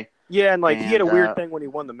way. Yeah, and he had a weird thing when he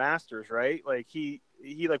won the Masters, right? Like he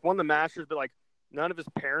like won the Masters, but like none of his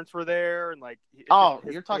parents were there, and like.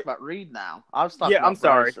 You're talking about Reed now. I was talking. Yeah, about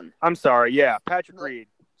Bryson. I'm sorry. Yeah, Patrick Reed.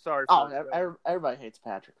 Sorry. Everybody hates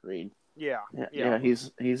Patrick Reed. Yeah.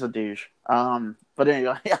 He's a douche. But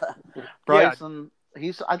anyway, Bryson.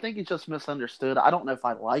 Yeah. I think he's just misunderstood. I don't know if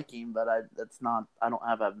I like him, but I don't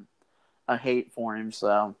have a hate for him,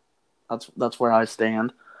 so. That's where I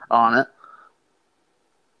stand on it.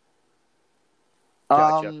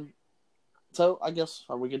 Gotcha. So I guess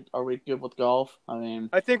are we good? Are we good with golf? I mean,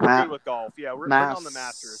 I think we're good with golf. Yeah, we're on the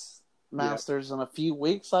Masters. Masters in a few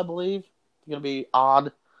weeks, I believe. It's gonna be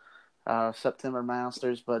odd, September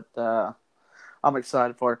Masters, but I'm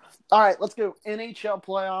excited for it. All right, let's go NHL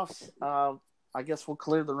playoffs. I guess we'll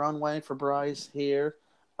clear the runway for Bryce here.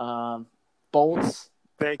 Bolts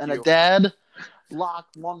Thank and you. a dad. Lock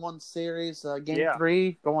 1-1 series, game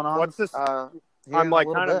 3 going on. What's this? I'm like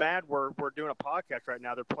kind of mad. We're doing a podcast right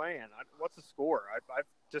now. They're playing. What's the score?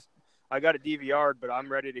 I got a DVR, but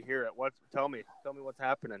I'm ready to hear it. Tell me what's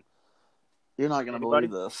happening. You're not going to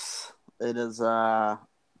believe this. It is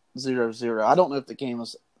 0-0. I don't know if the game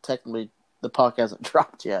was technically the puck hasn't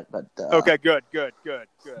dropped yet, but okay, good.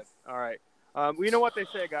 All right. Well, you know what they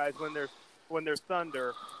say, guys. When there's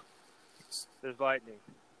thunder, there's lightning.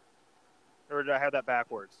 Or did I have that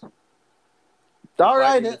backwards? All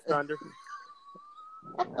right. Thunder.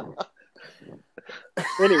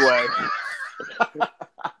 Anyway.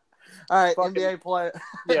 All right, NBA play.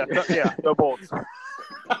 Yeah, the Bolts.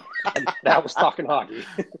 That was talking hockey.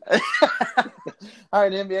 All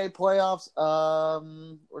right, NBA playoffs.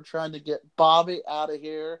 We're trying to get Bobby out of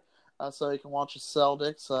here so he can watch the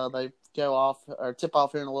Celtics. They go off or tip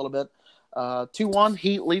off here in a little bit. 2-1,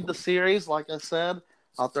 Heat lead the series, like I said.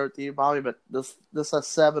 I'll throw it to you, Bobby, but this has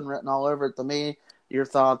 7 written all over it to me. Your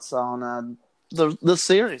thoughts on the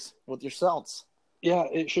series with your Celts? Yeah,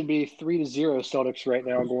 it should be 3-0 Celtics right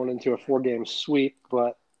now going into a 4-game sweep,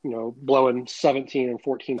 but blowing 17 and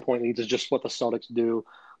 14-point leads is just what the Celtics do.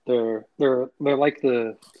 They're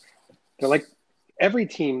like every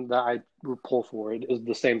team that I pull for it is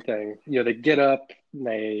the same thing. They get up,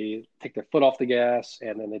 they take their foot off the gas,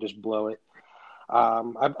 and then they just blow it.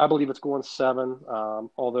 I believe it's going 7,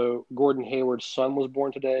 although Gordon Hayward's son was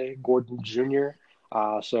born today, Gordon Jr.,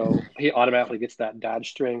 so he automatically gets that dad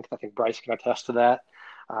strength. I think Bryce can attest to that.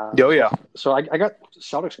 Yeah. So I got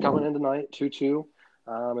Celtics coming in tonight, 2-2,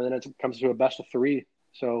 and then it comes to a best of 3.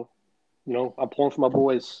 So, I'm pulling for my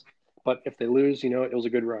boys. But if they lose, it was a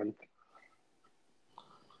good run.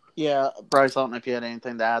 Yeah, Bryce, I don't know if you had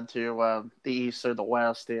anything to add to the East or the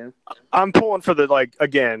West here. I'm pulling for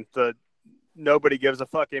the nobody gives a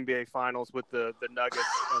fuck NBA Finals with the Nuggets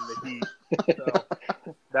and the Heat. So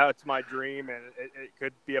that's my dream, and it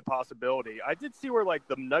could be a possibility. I did see where like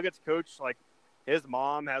the Nuggets coach, like his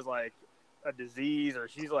mom has like a disease, or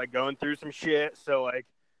she's like going through some shit. So like,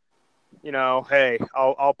 hey,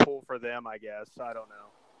 I'll pull for them, I guess. I don't know.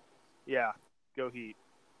 Yeah, go Heat.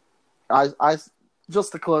 I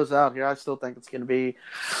just to close out here, I still think it's going to be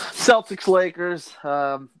Celtics Lakers.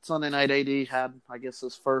 Sunday night, AD had, I guess,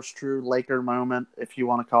 his first true Laker moment, if you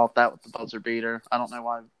want to call it that, with the buzzer beater. I don't know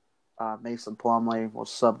why Mason Plumlee was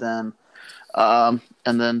subbed in,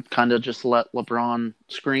 and then kind of just let LeBron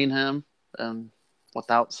screen him and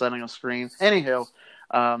without setting a screen. Anywho,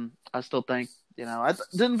 I still think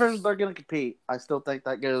Denver's they're going to compete. I still think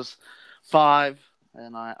that goes 5,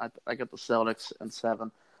 and I get the Celtics in 7.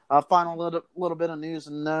 Final little bit of news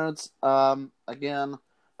and notes. Again,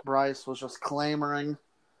 Bryce was just clamoring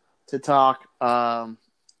to talk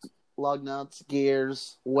lug nuts,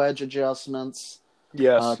 gears, wedge adjustments.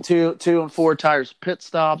 Yes. 2 and 4 tires pit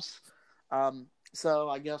stops. So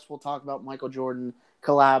I guess we'll talk about Michael Jordan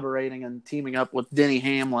collaborating and teaming up with Denny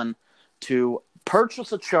Hamlin to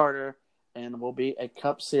purchase a charter and will be a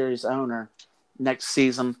Cup Series owner next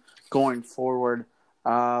season going forward.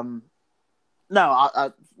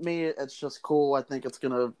 Me, it's just cool. I think it's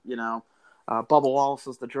going to, Bubba Wallace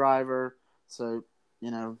is the driver. So,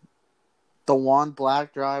 the one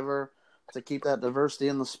black driver to keep that diversity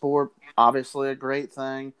in the sport, obviously a great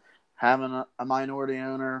thing. Having a minority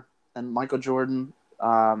owner and Michael Jordan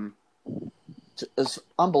is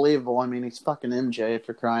unbelievable. I mean, he's fucking MJ, if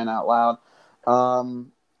you're crying out loud.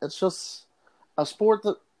 It's just a sport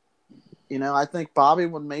that, I think Bobby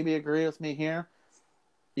would maybe agree with me here.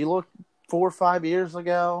 You look 4 or 5 years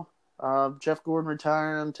ago, Jeff Gordon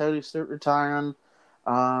retiring, Tony Stewart retiring.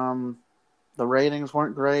 The ratings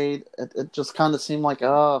weren't great. It just kind of seemed like,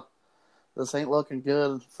 this ain't looking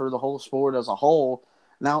good for the whole sport as a whole.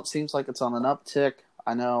 Now it seems like it's on an uptick.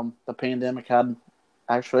 I know the pandemic had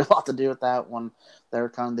actually a lot to do with that when they were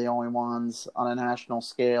kind of the only ones on a national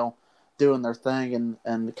scale doing their thing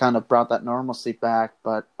and kind of brought that normalcy back.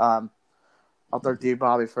 But I'll throw to you,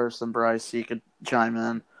 Bobby, first, and Bryce, so you could chime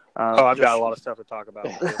in. I've got a lot of stuff to talk about.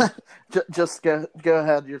 Just go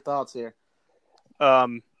ahead. Your thoughts here.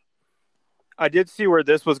 I did see where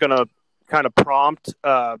this was going to kind of prompt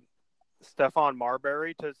Stephon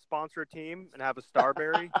Marbury to sponsor a team and have a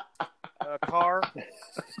Starberry car.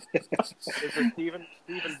 It's a Stephen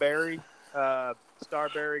Barry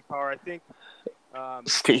Starberry car, I think.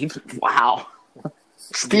 Stephen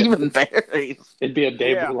Barry. It'd be a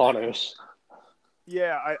David Lanos.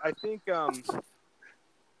 Yeah, I think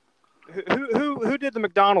who did the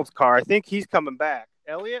McDonald's car? I think he's coming back.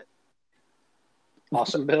 Elliot?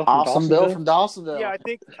 Awesome Bill from Dawsonville. Yeah, I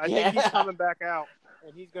think he's coming back out,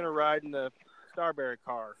 and he's going to ride in the Starberry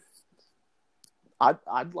car.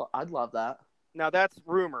 I'd love that. Now that's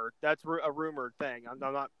rumored. That's a rumored thing. I'm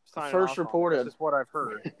not signing First off reported. On this. This is what I've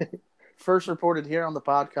heard. First reported here on the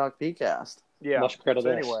Podcock PCast. Yeah. Much credit.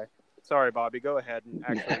 So anyway, sorry, Bobby. Go ahead and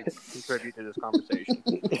actually contribute to this conversation.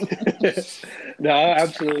 No, I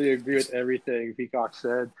absolutely agree with everything Peacock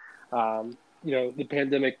said. The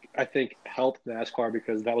pandemic, I think, helped NASCAR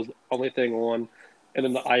because that was the only thing on. And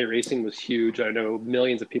then the iRacing was huge. I know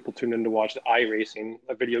millions of people tuned in to watch the iRacing,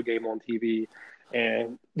 a video game on TV.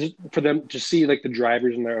 And just for them to see like the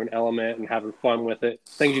drivers in their own element and having fun with it,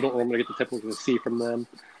 things you don't normally get to typically see from them,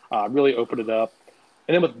 really opened it up.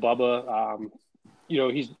 And then with Bubba,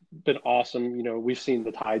 he's been awesome. We've seen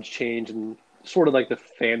the tides change and sort of like the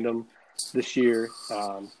fandom this year.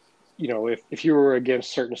 If you were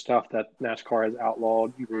against certain stuff that NASCAR has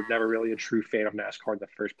outlawed, you were never really a true fan of NASCAR in the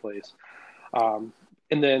first place.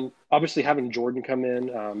 And then obviously having Jordan come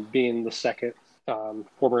in, being the second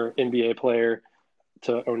former NBA player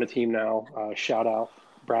to own a team now, shout out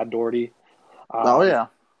Brad Daugherty.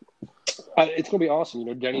 It's going to be awesome.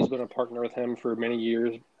 Denny's been a partner with him for many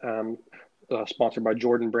years, sponsored by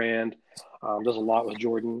Jordan Brand. Does a lot with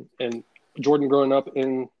Jordan. And Jordan growing up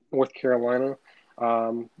in North Carolina,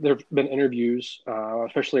 there have been interviews,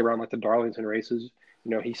 especially around like the Darlington races.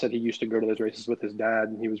 He said he used to go to those races with his dad,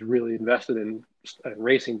 and he was really invested in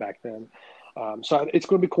racing back then. So it's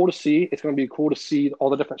going to be cool to see. It's going to be cool to see all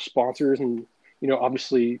the different sponsors. And,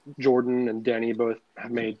 obviously Jordan and Denny both have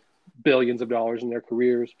made billions of dollars in their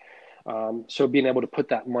careers. So being able to put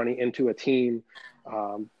that money into a team,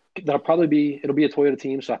 it'll be a Toyota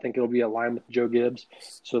team. So I think it'll be aligned with Joe Gibbs.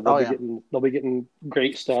 So they'll be getting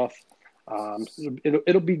great stuff.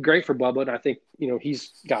 It'll be great for Bubba, and I think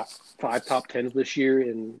he's got 5 top 10s this year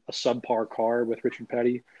in a subpar car with Richard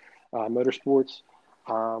Petty Motorsports.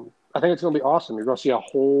 I think it's going to be awesome. You're going to see a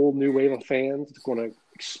whole new wave of fans. It's going to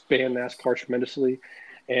expand NASCAR tremendously,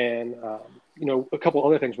 And, a couple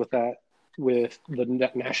other things with that, with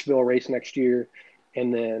the Nashville race next year.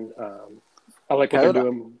 And then I like what they're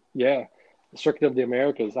doing. Yeah. The Circuit of the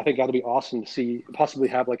Americas. I think that'll be awesome to see, possibly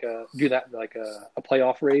have do that like a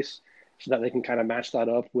playoff race so that they can kind of match that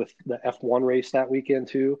up with the F1 race that weekend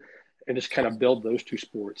too, and just kind of build those two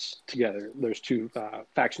sports together, those two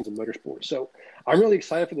factions of motorsports. So I'm really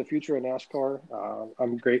excited for the future of NASCAR.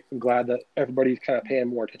 I'm glad that everybody's kind of paying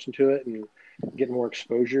more attention to it and getting more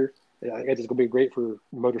exposure. I think it's going to be great for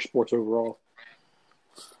motorsports overall.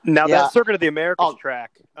 Now that Circuit of the Americas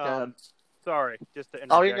track, sorry, just to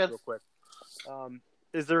interject real quick.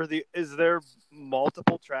 Is there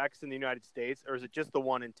multiple tracks in the United States, or is it just the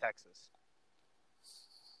one in Texas?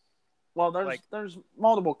 Well, there's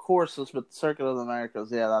multiple courses, but Circuit of the Americas,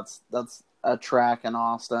 that's a track in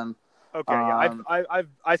Austin. Okay,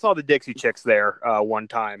 I saw the Dixie Chicks there one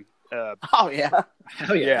time. Oh yeah.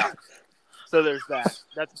 So there's that.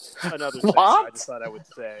 That's another thing I just thought I would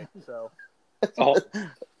say. So.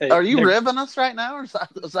 Are you ribbing us right now, or is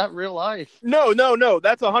that real life? No.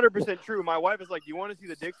 That's 100% true. My wife is like, "Do you want to see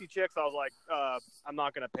the Dixie Chicks?" I was like, "I'm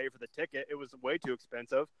not going to pay for the ticket. It was way too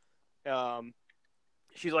expensive."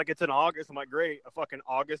 She's like, "It's in August." I'm like, "Great, a fucking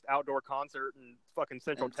August outdoor concert in fucking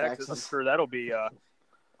Central Texas. I'm sure that'll be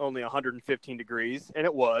only 115 degrees," and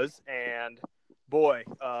it was. And boy,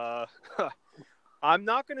 I'm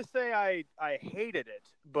not going to say I hated it,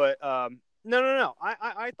 but no.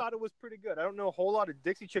 I thought it was pretty good. I don't know a whole lot of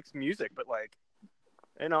Dixie Chicks music, but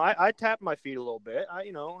I tapped my feet a little bit.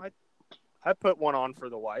 I put one on for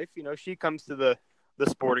the wife. She comes to the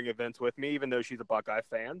sporting events with me, even though she's a Buckeye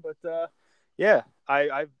fan. But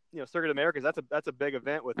I Circuit of Americas. That's a big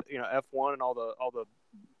event with F1 and all the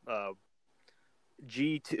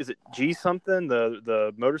G, is it G something,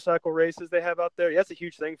 the motorcycle races they have out there. Yeah, that's a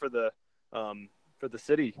huge thing for the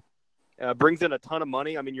city. Brings in a ton of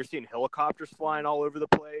money. I mean, you're seeing helicopters flying all over the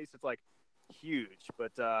place. It's like huge.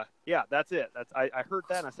 But that's it. I heard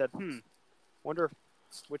that and I said, wonder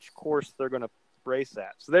which course they're going to race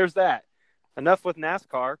at. So there's that. Enough with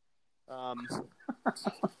NASCAR. All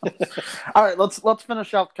right, let's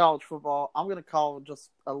finish out college football. I'm going to call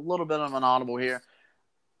just a little bit of an audible here.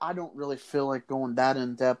 I don't really feel like going that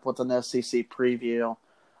in depth with an SEC preview.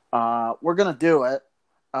 We're going to do it,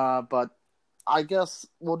 but I guess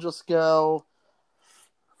we'll just go.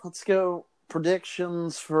 Let's go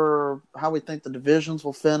predictions for how we think the divisions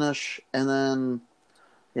will finish, and then,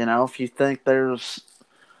 if you think there's,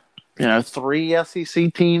 3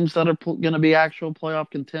 SEC teams that are going to be actual playoff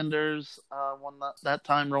contenders when that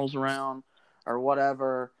time rolls around, or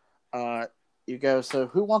whatever, you go. So,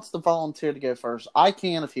 who wants to volunteer to go first? I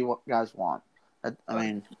can if you guys want. I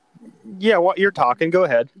mean, yeah. What you're talking? Go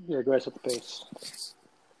ahead. Yeah, go ahead with the pace.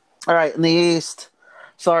 All right, in the East,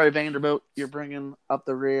 sorry, Vanderbilt, you're bringing up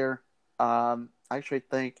the rear. I actually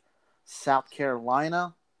think South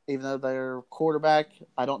Carolina, even though their quarterback,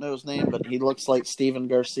 I don't know his name, but he looks like Steven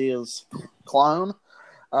Garcia's clone.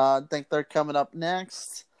 I think they're coming up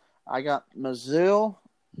next. I got Mizzou.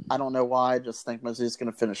 I don't know why. I just think Mizzou's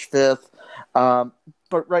going to finish 5th.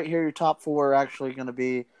 But right here, your top 4 are actually going to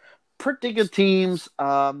be pretty good teams.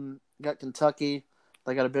 Got Kentucky.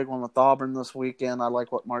 They got a big one with Auburn this weekend. I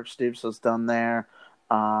like what Mark Stoops has done there.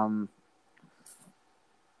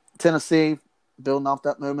 Tennessee, building off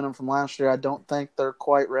that momentum from last year. I don't think they're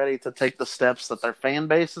quite ready to take the steps that their fan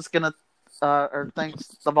base is going to or thinks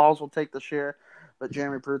the Vols will take this year. But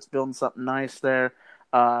Jeremy Pruitt's building something nice there.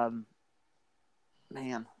 Man,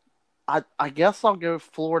 I guess I'll go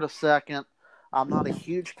Florida second. I'm not a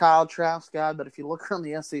huge Kyle Trask guy, but if you look around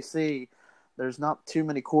the SEC, there's not too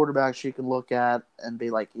many quarterbacks you can look at and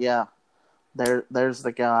be like, yeah, there's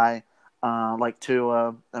the guy, like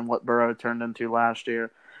Tua and what Burrow turned into last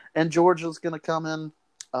year. And Georgia's going to come in.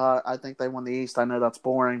 I think they won the East. I know that's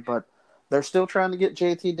boring, but they're still trying to get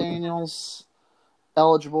JT Daniels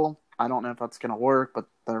eligible. I don't know if that's going to work, but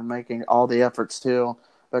they're making all the efforts too.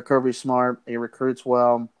 But Kirby Smart, he recruits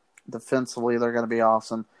well. Defensively, they're going to be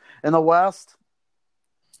awesome. In the West,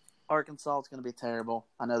 Arkansas is going to be terrible.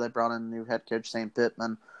 I know they brought in a new head coach, Sam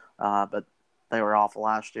Pittman, but they were awful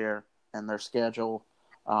last year. And their schedule,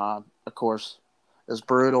 of course, is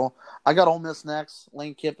brutal. I got Ole Miss next.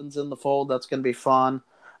 Lane Kiffin's in the fold. That's going to be fun.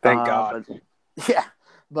 Thank God.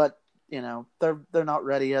 But they're not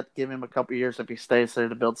ready yet. Give him a couple years if he stays there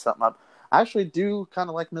to build something up. I actually do kind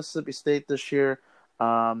of like Mississippi State this year.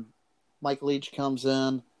 Mike Leach comes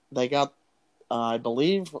in. They got, I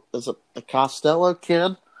believe, is it the Costello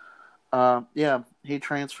kid? He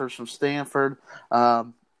transfers from Stanford.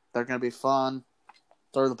 They're going to be fun.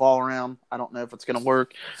 Throw the ball around. I don't know if it's going to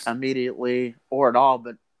work immediately or at all,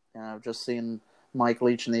 but just seeing Mike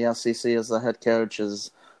Leach in the SEC as the head coach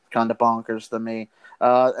is kind of bonkers to me.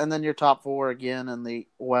 And then your top four again in the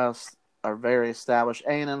West are very established.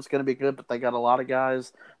 A&M's going to be good, but they got a lot of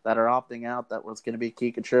guys that are opting out that was going to be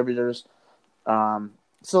key contributors.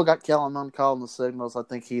 Still got Kellen Mond calling the signals. I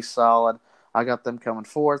think he's solid. I got them coming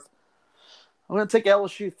fourth. I'm going to take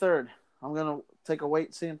LSU third. I'm going to take a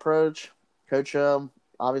wait-and-see approach. Coach,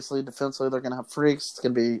 obviously, defensively, they're going to have freaks. It's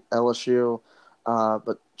going to be LSU.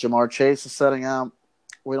 But Jamar Chase is setting out.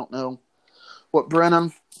 We don't know what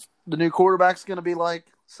Brennan, the new quarterback, is going to be like.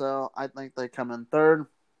 So I think they come in third.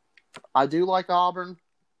 I do like Auburn,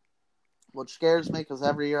 which scares me because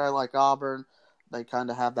every year I like Auburn. They kind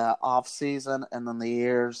of have that off season, and then the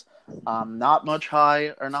years not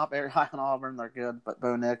very high on Auburn. They're good, but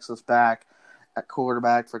Bo Nix is back at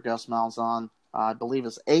quarterback for Gus Malzahn. I believe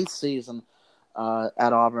his 8th season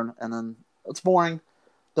at Auburn, and then it's boring.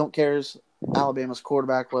 Don't care who's Alabama's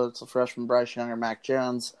quarterback, whether it's a freshman Bryce Young or Mac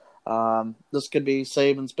Jones. This could be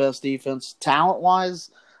Saban's best defense talent-wise.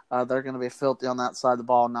 They're going to be filthy on that side of the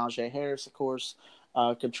ball. Najee Harris, of course,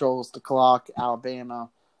 controls the clock. Alabama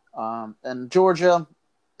and Georgia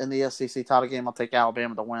in the SEC title game. I'll take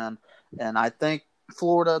Alabama to win. And I think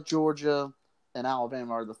Florida, Georgia, and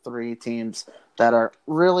Alabama are the 3 teams that are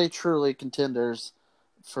really, truly contenders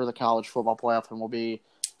for the college football playoff and will be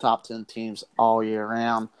top 10 teams all year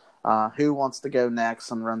round. Who wants to go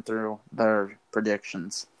next and run through their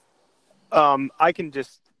predictions? I can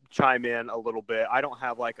just chime in a little bit. I don't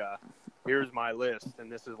have like here's my list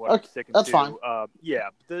and this is what I'm sticking that's to. Fine.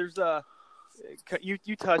 There's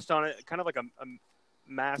you touched on it, kind of like a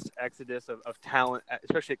mass exodus of talent,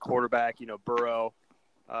 especially at quarterback. Burrow,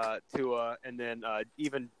 Tua, and then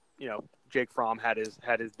even Jake Fromm had his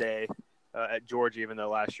day at Georgia, even though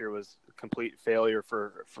last year was a complete failure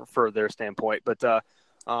for their standpoint. But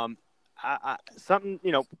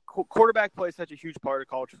quarterback plays such a huge part of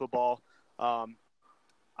college football.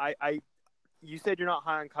 You said you're not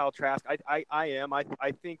high on Kyle Trask. I am. I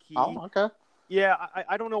think he. Oh, okay. Yeah,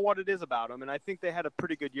 I don't know what it is about him, and I think they had a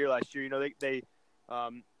pretty good year last year.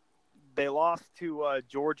 They lost to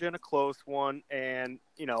Georgia in a close one, and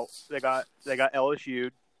they got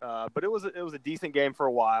LSU'd, but it was a decent game for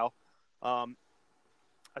a while. I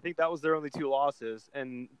think that was their only 2 losses,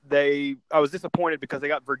 and I was disappointed because they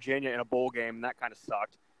got Virginia in a bowl game, and that kind of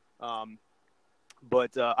sucked.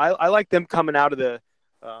 But I like them coming out of the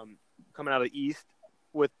East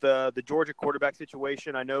with the Georgia quarterback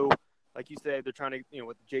situation. I know, like you said, they're trying to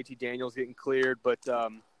with JT Daniels getting cleared, but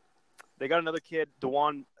they got another kid,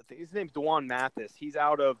 Dewan. I think his name's Dewan Mathis. He's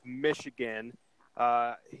out of Michigan.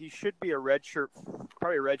 He should be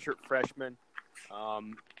probably a redshirt freshman.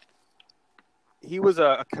 He was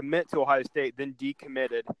a commit to Ohio State, then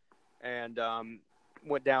decommitted, and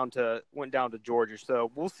went down to Georgia.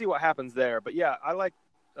 So we'll see what happens there. But yeah, I like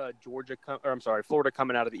Florida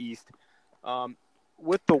coming out of the East.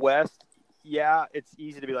 With the West, yeah, it's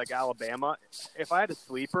easy to be like Alabama. If I had a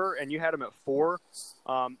sleeper and you had them at 4,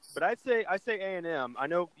 but I say A&M. I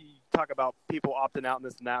know you talk about people opting out and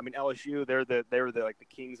this and that. I mean, LSU, they were the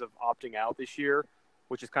kings of opting out this year,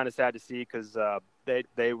 which is kind of sad to see because they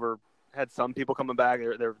had some people coming back.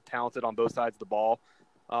 They're talented on both sides of the ball.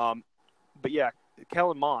 But yeah,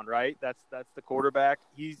 Kellen Mond, right? That's the quarterback.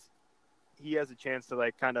 He has a chance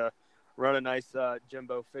to kind of run a nice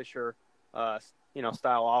Jimbo Fisher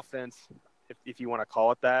style offense, if you want to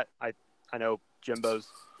call it that. I know Jimbo's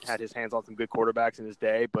had his hands on some good quarterbacks in his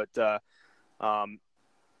day, but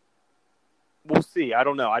we'll see. I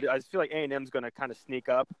don't know. I just feel like A&M's going to kind of sneak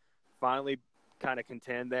up, finally kind of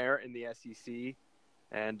contend there in the SEC,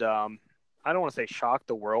 and I don't want to say shock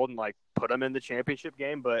the world and put them in the championship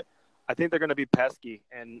game, but I think they're going to be pesky,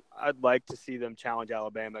 and I'd like to see them challenge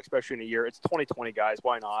Alabama, especially in a year. It's 2020, guys.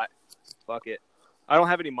 Why not? Fuck it. I don't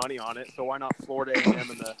have any money on it, so why not Florida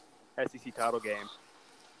A&M in the SEC title game?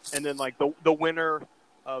 And then, the winner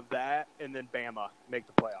of that and then Bama make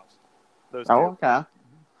the playoffs. Those two. Oh, okay.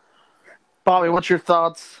 Bobby, what's your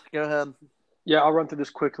thoughts? Go ahead. Yeah, I'll run through this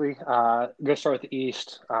quickly. Go start with the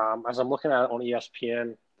East. As I'm looking at it on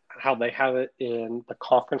ESPN, how they have it in the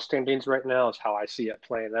conference standings right now is how I see it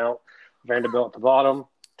playing out. Vanderbilt at the bottom,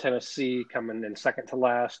 Tennessee coming in second to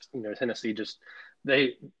last. Tennessee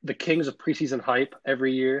the kings of preseason hype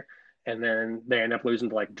every year, and then they end up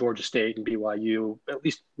losing to Georgia State and BYU at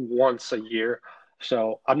least once a year.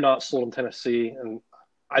 So I'm not sold on Tennessee, and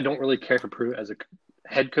I don't really care for Pruitt as a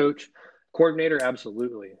head coach. Coordinator,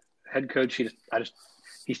 absolutely. Head coach,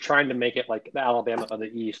 he's trying to make it like the Alabama of the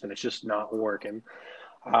East, and it's just not working.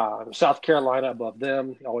 South Carolina above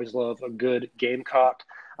them. Always love a good Gamecock.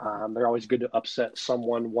 They're always good to upset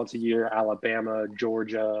someone once a year. Alabama,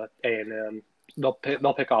 Georgia, A&M, they'll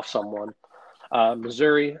pick off someone.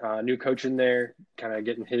 Missouri, new coach in there, kind of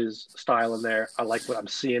getting his style in there. I like what I'm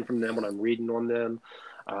seeing from them when I'm reading on them.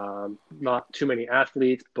 Not too many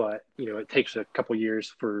athletes, but it takes a couple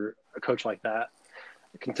years for a coach like that.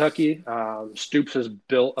 Kentucky, Stoops has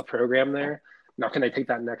built a program there. Now, can they take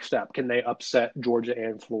that next step? Can they upset Georgia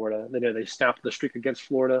and Florida? They snapped the streak against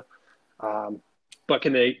Florida, but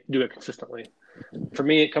can they do it consistently? For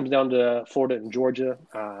me, it comes down to Florida and Georgia.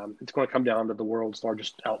 It's going to come down to the world's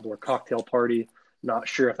largest outdoor cocktail party. Not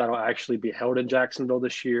sure if that'll actually be held in Jacksonville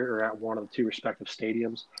this year or at one of the two respective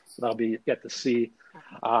stadiums. That'll be yet to see.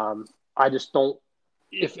 I just don't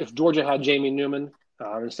 – if Georgia had Jamie Newman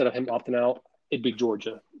instead of him opting out, it'd be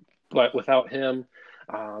Georgia. But without him,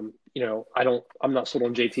 I'm not sold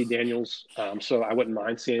on JT Daniels, so I wouldn't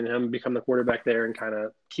mind seeing him become the quarterback there and kind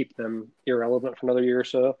of keep them irrelevant for another year or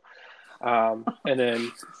so. And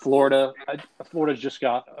then Florida's just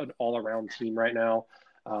got an all-around team right now.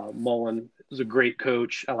 Mullen is a great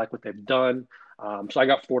coach. I like what they've done. So I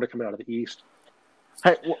got Florida coming out of the East.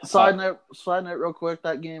 Hey, side note real quick,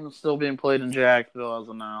 that game is still being played in Jacksonville as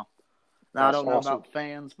of now. Now, I don't know about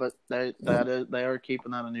fans, but they are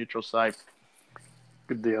keeping that a neutral site.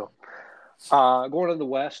 Good deal. Going to the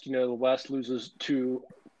West, the West loses two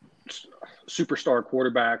superstar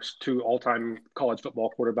quarterbacks, two all-time college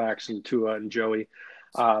football quarterbacks, and Tua and Joey.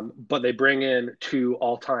 But they bring in two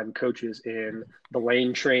all-time coaches in the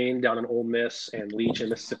Lane Train down in Ole Miss and Leach in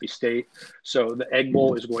Mississippi State. So the Egg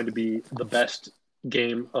Bowl is going to be the best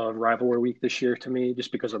game of rivalry week this year to me,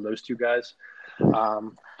 just because of those two guys.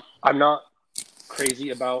 I'm not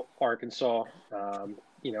crazy about Arkansas.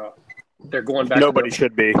 They're going back. Nobody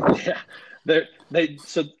should be. Yeah,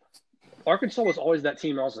 so Arkansas was always that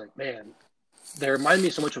team. I was like, man, they remind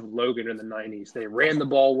me so much of Logan in the 90s. They ran the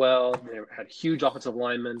ball well. They had huge offensive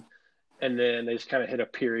linemen, and then they just kind of hit a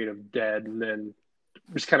period of dead, and then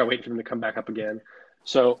just kind of waiting for them to come back up again.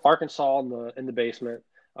 So Arkansas in the basement.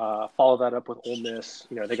 Follow that up with Ole Miss.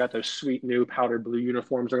 They got those sweet new powdered blue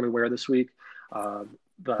uniforms they're going to wear this week.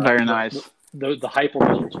 Very nice. The hype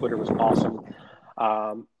on Twitter was awesome.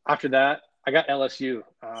 After that, I got LSU.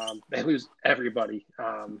 They lose everybody.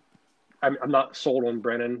 I'm not sold on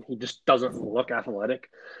Brennan. He just doesn't look athletic.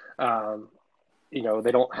 They have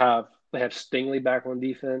Stingley back on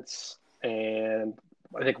defense, and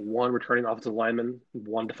I think one returning offensive lineman,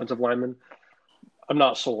 one defensive lineman. I'm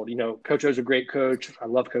not sold. Coach O's a great coach. I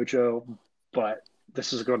love Coach O, but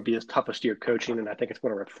this is going to be his toughest year coaching, and I think it's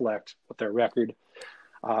going to reflect with their record.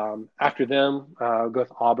 After them, go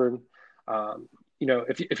with Auburn.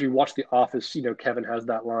 If you watch The Office, Kevin has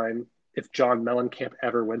that line, if John Mellencamp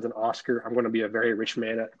ever wins an Oscar, I'm going to be a very rich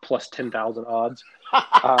man at plus 10,000 odds.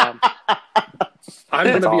 I'm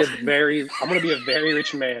going to be a very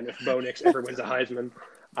rich man if Bo Nix ever wins a Heisman.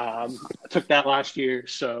 I took that last year,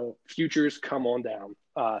 so futures, come on down.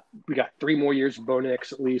 We got 3 more years of Bo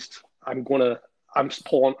Nix at least. I'm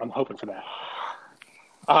hoping for that.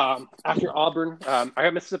 After Auburn, I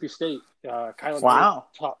got Mississippi State. Kylan Wow.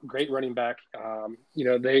 Top great running back.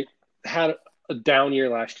 They had a down year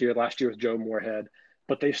last year. Last year was Joe Moorhead,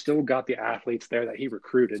 but they still got the athletes there that he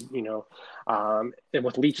recruited. And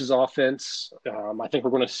with Leach's offense, I think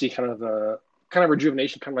we're going to see kind of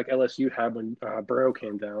rejuvenation, kind of like LSU had when Burrow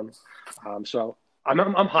came down. So I'm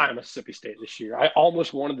high on Mississippi State this year. I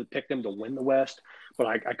almost wanted to pick them to win the West, but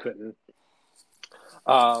I couldn't.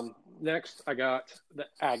 Next, I got the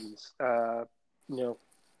Aggies.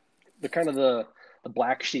 They're kind of the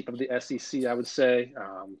black sheep of the SEC, I would say.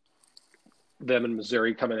 Them and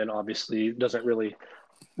Missouri coming in, obviously,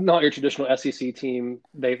 not your traditional SEC team.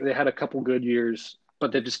 They had a couple good years,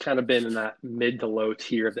 but they've just kind of been in that mid to low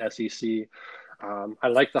tier of the SEC. I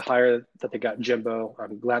like the hire that they got Jimbo.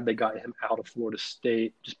 I'm glad they got him out of Florida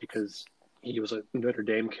State just because he was a Notre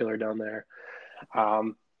Dame killer down there.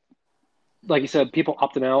 Like you said, people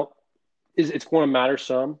opting out, it's going to matter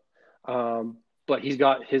some, but he's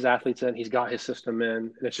got his athletes in, he's got his system in,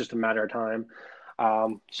 and it's just a matter of time.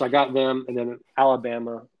 So I got them, and then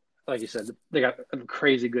Alabama, like you said, they got a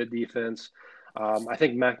crazy good defense. I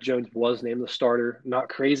think Mac Jones was named the starter. Not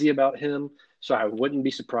crazy about him, so I wouldn't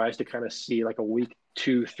be surprised to kind of see like a week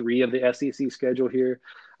 2-3 of the SEC schedule here,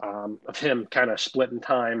 of him kind of splitting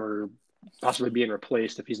time or possibly being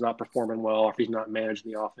replaced if he's not performing well or if he's not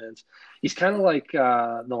managing the offense. He's kind of like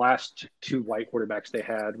the last 2 white quarterbacks they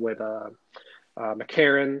had with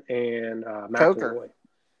McCarron and McElroy.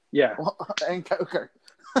 Yeah. And Coker.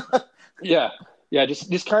 Yeah.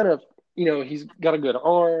 Just kind of, he's got a good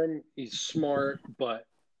arm. He's smart, but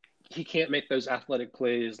he can't make those athletic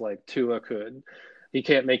plays like Tua could.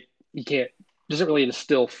 Doesn't really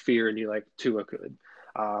instill fear in you like Tua could.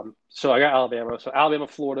 So I got Alabama. So Alabama,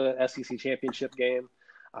 Florida, SEC championship game.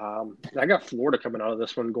 I got Florida coming out of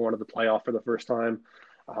this one, going to the playoff for the first time.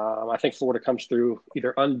 I think Florida comes through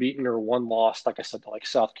either unbeaten or one loss, like I said, to like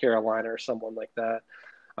South Carolina or someone like that.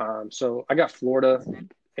 So I got Florida,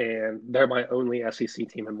 and they're my only SEC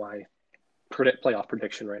team in my playoff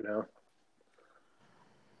prediction right now.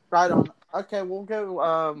 Right on. Okay, we'll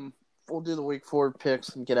go. We'll do the week 4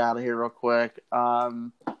 picks and get out of here real quick.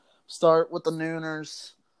 Start with the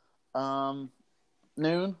Nooners.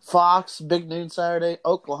 Noon, Fox, big noon Saturday.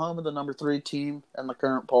 Oklahoma, the number 3 team in the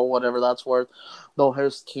current poll, whatever that's worth. They'll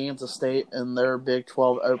host Kansas State in their Big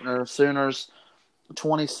 12 opener. Sooners,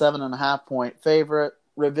 27.5-point favorite.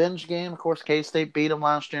 Revenge game, of course, K-State beat them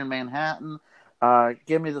last year in Manhattan.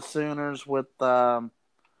 Give me the Sooners with, Mr.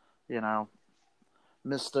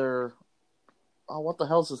 Oh, what the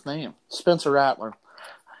hell's his name? Spencer Rattler.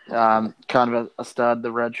 Kind of a stud,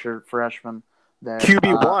 the redshirt freshman. There.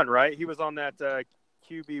 QB1, right? He was on that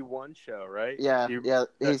QB1 show, right? Yeah,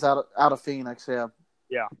 he's out of Phoenix. Yeah.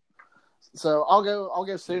 Yeah. So I'll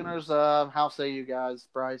go Sooners. How say you guys,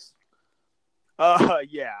 Bryce?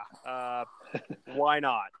 Yeah. Why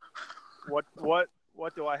not? What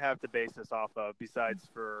do I have to base this off of besides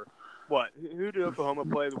for what? Who did Oklahoma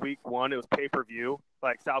play the week 1? It was pay-per-view,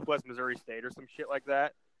 like Southwest Missouri State or some shit like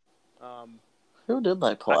that. Who did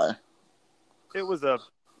they play? It was a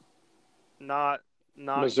not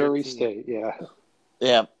Missouri State, yeah.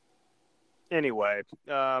 Yeah. Anyway,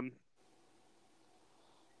 yeah,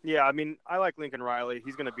 I mean, I like Lincoln Riley.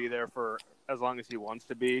 He's going to be there for as long as he wants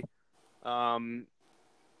to be.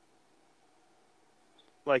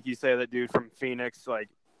 Like you say, that dude from Phoenix, like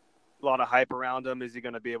a lot of hype around him. Is he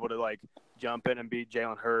going to be able to like jump in and beat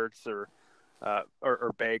Jalen Hurts or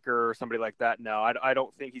Baker or somebody like that? No, I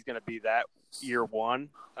don't think he's going to be that year 1.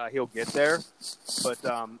 He'll get there, but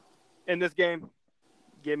in this game,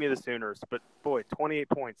 give me the Sooners. But boy, 28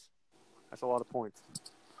 points. That's a lot of points.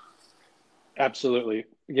 Absolutely.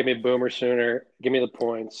 Give me Boomer Sooner. Give me the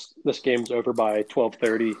points. This game's over by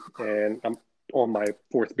 12:30, and I'm on my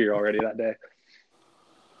 4th beer already that day.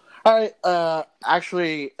 All right.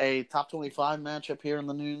 Actually, a top 25 matchup here in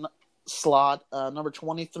the noon slot. Number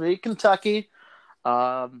 23, Kentucky.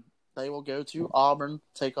 They will go to Auburn,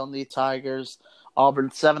 take on the Tigers. Auburn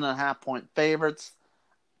 7.5-point favorites.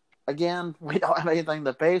 Again, we don't have anything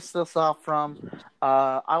to base this off from.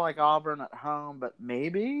 I like Auburn at home, but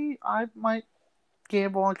maybe I might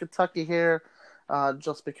gamble on Kentucky here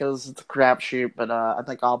just because it's a crapshoot. But I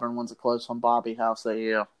think Auburn wins a close one. Bobby, how say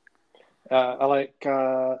you? I like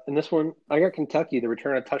in this one, I got Kentucky, the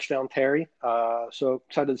return of touchdown Terry. So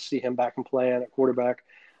excited to see him back and playing at quarterback.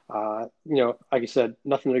 Like I said,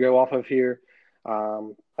 nothing to go off of here.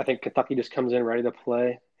 I think Kentucky just comes in ready to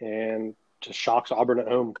play and just shocks Auburn at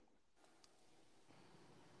home.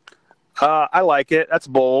 I like it. That's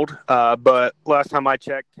bold. But last time I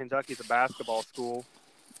checked, Kentucky's a basketball school.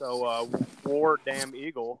 So war damn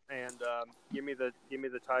Eagle, and give me the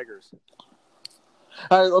Tigers.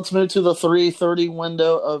 All right, let's move to the 3:30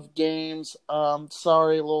 window of games.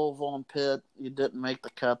 Sorry, Louisville and Pitt, you didn't make the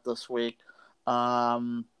cut this week.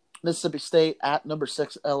 Mississippi State at number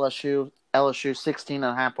 6 LSU. LSU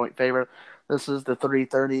 16.5-point favorite. This is the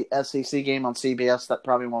 3:30 SEC game on CBS that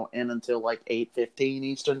probably won't end until like 8:15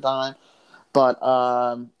 Eastern time. But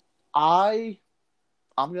I'm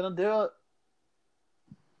gonna do it.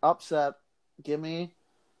 Upset. Give me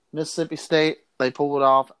Mississippi State. They pull it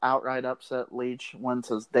off. Outright upset. Leach wins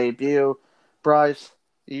his debut. Bryce,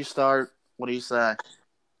 you start. What do you say?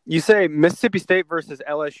 You say Mississippi State versus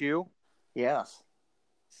LSU? Yes.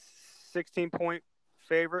 16-point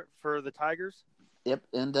favorite for the Tigers? Yep,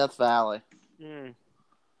 in Death Valley.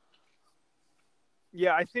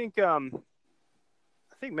 Yeah, I think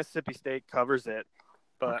Mississippi State covers it,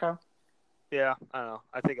 but okay. Yeah, I don't know.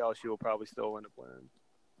 I think LSU will probably still end up winning.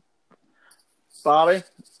 Bobby?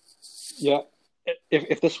 Yeah.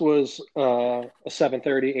 If this was a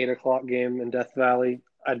 7:30, 8 o'clock game in Death Valley,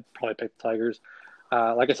 I'd probably pick the Tigers.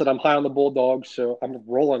 Like I said, I'm high on the Bulldogs, so I'm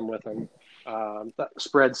rolling with them. That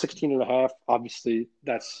spread 16.5. Obviously,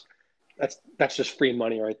 that's just free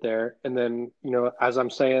money right there. And then, as I'm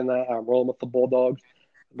saying that, I'm rolling with the Bulldogs.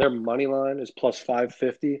 Their money line is plus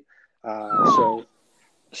 550. So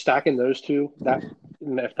stacking those two,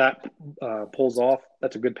 if that pulls off,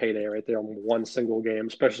 that's a good payday right there on one single game,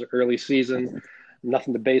 especially early season.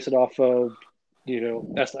 Nothing to base it off of.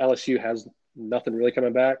 LSU has nothing really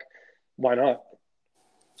coming back. Why not?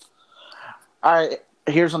 All right,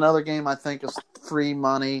 here's another game I think is free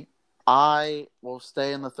money. I will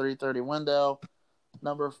stay in the 3:30 window.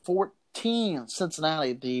 Number 14,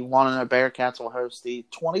 Cincinnati, the 1-0 Bearcats will host the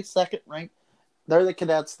 22nd ranked They're the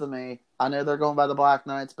Cadets to me. I know they're going by the Black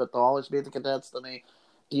Knights, but they'll always be the Cadets to me.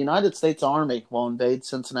 The United States Army will invade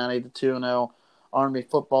Cincinnati, the 2-0 Army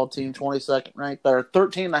football team, 22nd ranked. They're a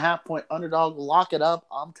 13.5-point underdog. Lock it up.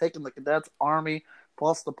 I'm taking the Cadets Army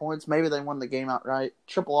plus the points. Maybe they win the game outright.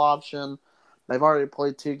 Triple option. They've already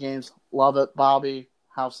played 2 games. Love it. Bobby,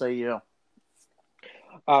 how say you?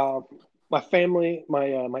 My family,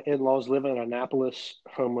 my in-laws live in Annapolis,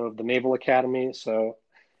 home of the Naval Academy. So,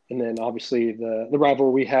 and then obviously the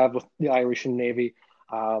rivalry we have with the Irish and Navy.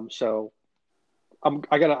 So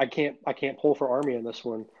I can't pull for Army in this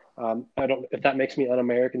one. I don't, if that makes me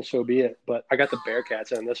un-American, so be it. But I got the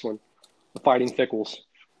Bearcats in this one, the Fighting Fickles.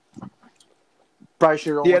 Bryce,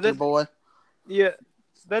 you're going with your boy. Yeah,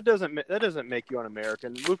 that doesn't make you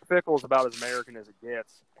un-American. Luke Fickell's about as American as it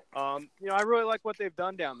gets. I really like what they've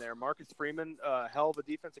done down there. Marcus Freeman, hell of a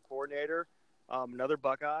defensive coordinator, another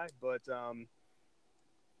Buckeye, but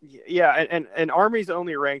and Army's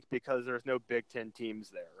only ranked because there's no Big Ten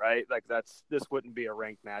teams there, right? Like this wouldn't be a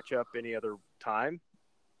ranked matchup any other time.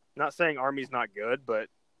 Not saying Army's not good, but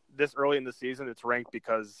this early in the season, it's ranked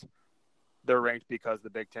because they're ranked because the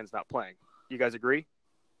Big Ten's not playing. You guys agree?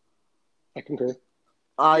 I concur.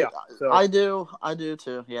 I do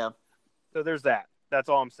too. Yeah. So there's that. That's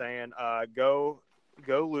all I'm saying. Go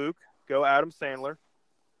Luke. Go Adam Sandler.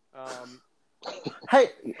 Hey,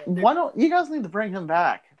 why don't you guys need to bring him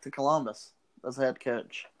back to Columbus as head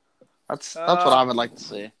coach? That's what I would like to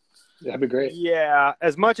see. That'd be great. Yeah,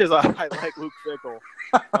 as much as I like Luke Fickell,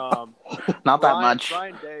 not that much.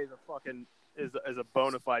 Ryan Day is a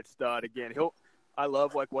bona fide stud. Again, I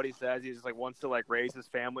love what he says. He just wants to raise his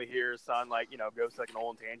family here. His son goes to an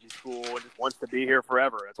old Tangy school and just wants to be here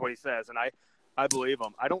forever. That's what he says, and I believe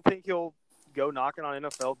him. I don't think he'll go knocking on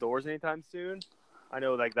NFL doors anytime soon. I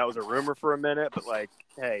know that was a rumor for a minute, but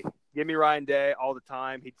hey, give me Ryan Day all the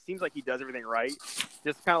time. He seems like he does everything right,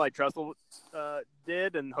 just kind of like Tressel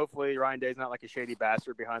did, and hopefully Ryan Day's not a shady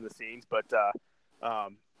bastard behind the scenes. But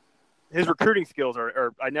his recruiting skills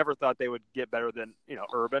are I never thought they would get better than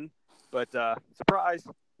Urban, but surprise,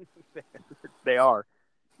 they are.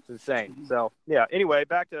 It's insane. So yeah. Anyway,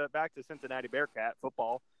 back to Cincinnati Bearcat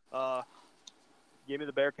football. Give me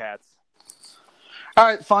the Bearcats. All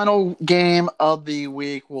right, final game of the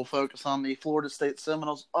week. We'll focus on the Florida State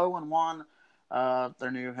Seminoles 0-1.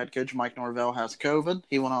 Their new head coach, Mike Norvell, has COVID.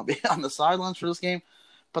 He will not be on the sidelines for this game,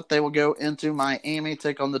 but they will go into Miami,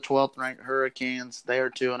 take on the 12th-ranked Hurricanes. They are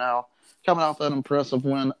 2-0, coming off an impressive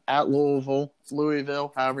win at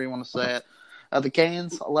Louisville, however you want to say it. The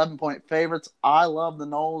Canes, 11-point favorites. I love the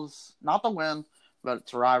Noles, not the win, but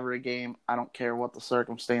it's a rivalry game. I don't care what the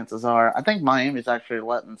circumstances are. I think Miami's actually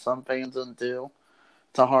letting some fans in, too,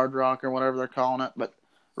 to Hard Rock or whatever they're calling it. But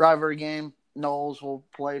rivalry game, Noles will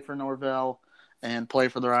play for Norvell and play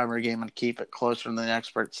for the rivalry game and keep it closer than the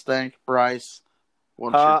experts think. Bryce,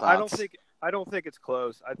 what's your thoughts? I don't think it's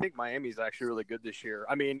close. I think Miami's actually really good this year.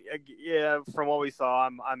 I mean, yeah, from what we saw,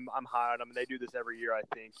 I'm high on them. They do this every year, I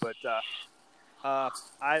think. But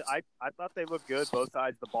I thought they looked good, both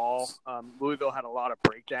sides of the ball. Louisville had a lot of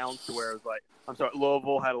breakdowns to where it was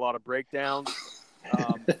Louisville had a lot of breakdowns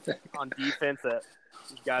on defense that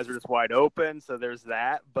these guys are just wide open. So there's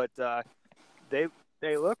that. But they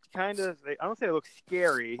looked I don't say they looked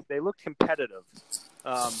scary. They looked competitive.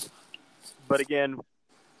 But again,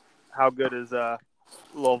 how good is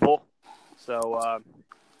Louisville? So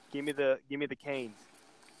give me the Canes.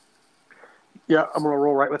 Yeah, I'm going to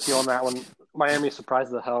roll right with you on that one. Miami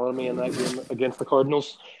surprised the hell out of me in that game against the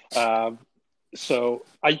Cardinals. So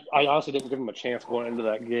I honestly didn't give him a chance going into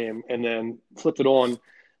that game, and then flipped it on.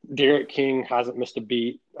 Derek King hasn't missed a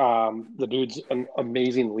beat. The dude's an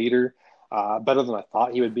amazing leader, better than I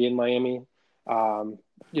thought he would be in Miami.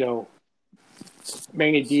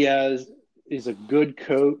 Manny Diaz is a good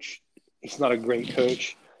coach. He's not a great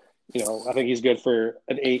coach. I think he's good for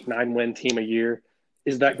an 8-9 win team a year.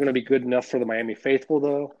 Is that going to be good enough for the Miami faithful,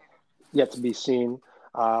 though? Yet to be seen.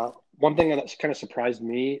 One thing that's kind of surprised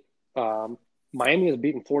me, Miami has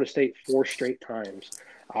beaten Florida State 4 straight times.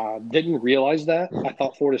 Didn't realize that. I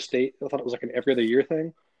thought it was like an every other year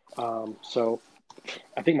thing. So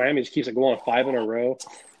I think Miami just keeps it going 5 in a row.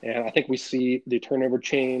 And I think we see the turnover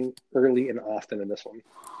chain early and often in this one.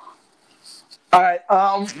 All right.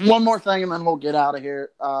 One more thing, and then we'll get out of here.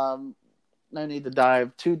 No need to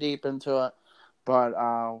dive too deep into it.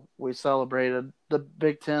 But we celebrated the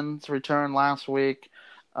Big Ten's return last week.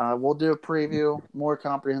 We'll do a preview, more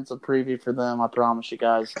comprehensive preview for them, I promise you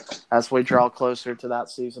guys, as we draw closer to that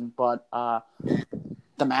season. But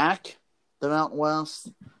the MAC, the Mountain West,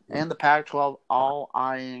 and the Pac-12 all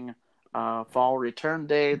eyeing fall return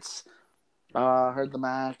dates. Heard the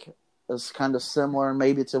MAC is kind of similar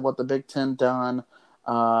maybe to what the Big Ten done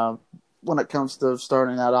when it comes to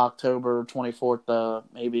starting that October 24th,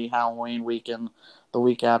 maybe Halloween weekend, the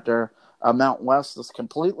week after. Mountain West is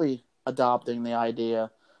completely adopting the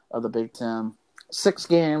idea of the Big Ten. 6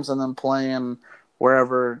 games and then playing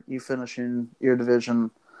wherever you finish in your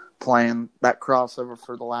division, playing that crossover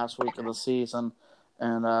for the last week of the season.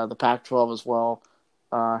 And the Pac-12 as well.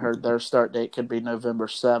 Heard their start date could be November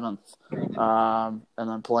 7th. And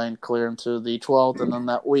then playing clear into the 12th. And then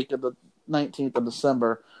that week of the 19th of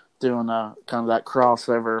December, doing kind of that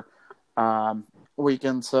crossover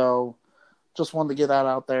weekend. So just wanted to get that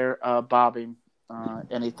out there. Bobby,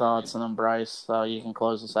 any thoughts? And then Bryce, you can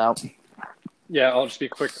close us out. Yeah, I'll just be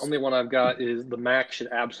quick. Only one I've got is the MAC should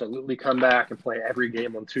absolutely come back and play every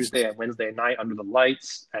game on Tuesday and Wednesday night under the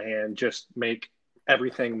lights and just make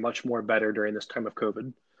everything much more better during this time of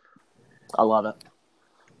COVID. I love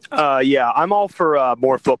it. Yeah, I'm all for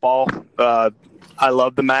more football. I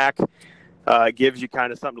love the MAC. It gives you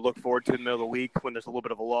kind of something to look forward to in the middle of the week when there's a little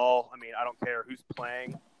bit of a lull. I mean, I don't care who's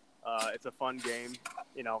playing. It's a fun game,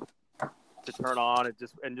 to turn on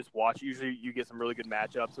and just watch. Usually you get some really good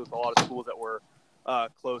matchups with a lot of schools that we're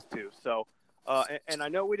close to. So, and I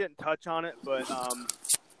know we didn't touch on it, but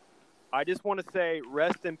I just want to say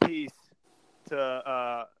rest in peace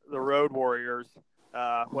to the Road Warriors.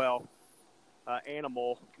 Animal,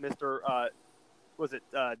 Mr. Was it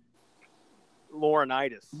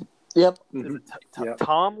Laurinaitis? Yep. Is it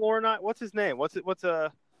Tom Laurinaitis? What's his name? What's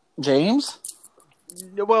James?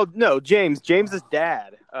 Well, no, James. James's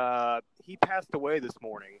dad. He passed away this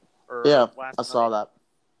morning. Last night. I saw that.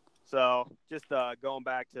 So just going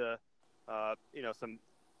back to some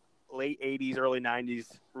late '80s, early '90s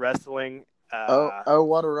wrestling. Oh,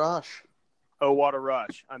 what a rush! Oh, what a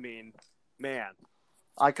rush! I mean, man,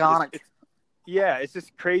 iconic. It's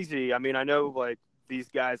just crazy. I mean, I know like these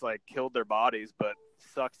guys like killed their bodies, but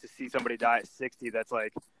sucks to see somebody die at 60. That's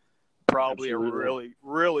like probably Absolutely. A really,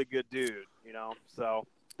 really good dude, So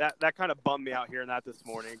that kind of bummed me out hearing that this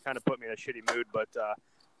morning. It kind of put me in a shitty mood. But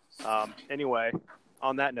anyway,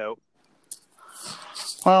 on that note.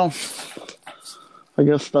 Well, I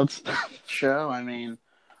guess that's the show. I mean,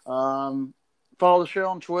 follow the show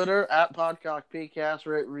on Twitter at PodcockPcast.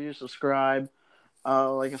 Rate, review, subscribe.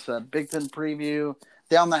 Like I said, Big Ten preview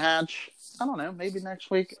down the hatch. I don't know. Maybe next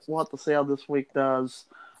week we'll have to see how this week does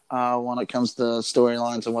when it comes to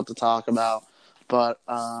storylines and what to talk about. But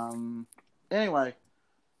anyway,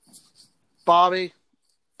 Bobby,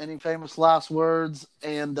 any famous last words?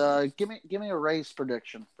 And give me a race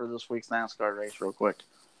prediction for this week's NASCAR race, real quick.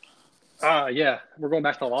 Yeah, we're going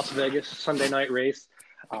back to Las Vegas Sunday night race.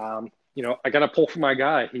 I got to pull for my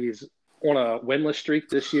guy. He's on a winless streak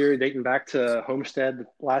this year, dating back to Homestead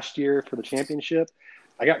last year for the championship.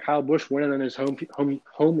 I got Kyle Busch winning on his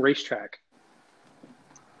home racetrack.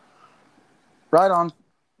 Right on.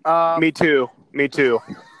 Me too.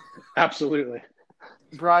 Absolutely.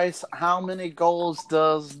 Bryce, how many goals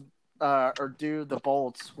do the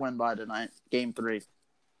Bolts win by tonight? Game 3.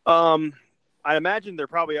 I imagine they're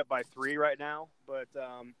probably up by 3 right now, but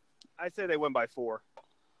I'd say they win by 4.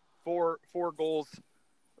 Four goals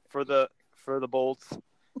for the Bolts,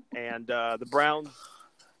 and the Browns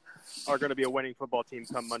are going to be a winning football team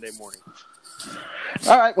come Monday morning.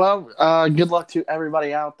 All right. Well, good luck to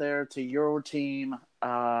everybody out there, to your team,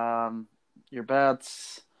 your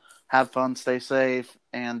bets. Have fun, stay safe,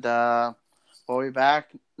 and we'll be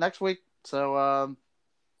back next week. So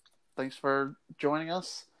thanks for joining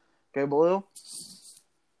us. Go Blue.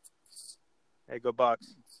 Hey, go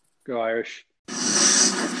Bucks. Go Irish.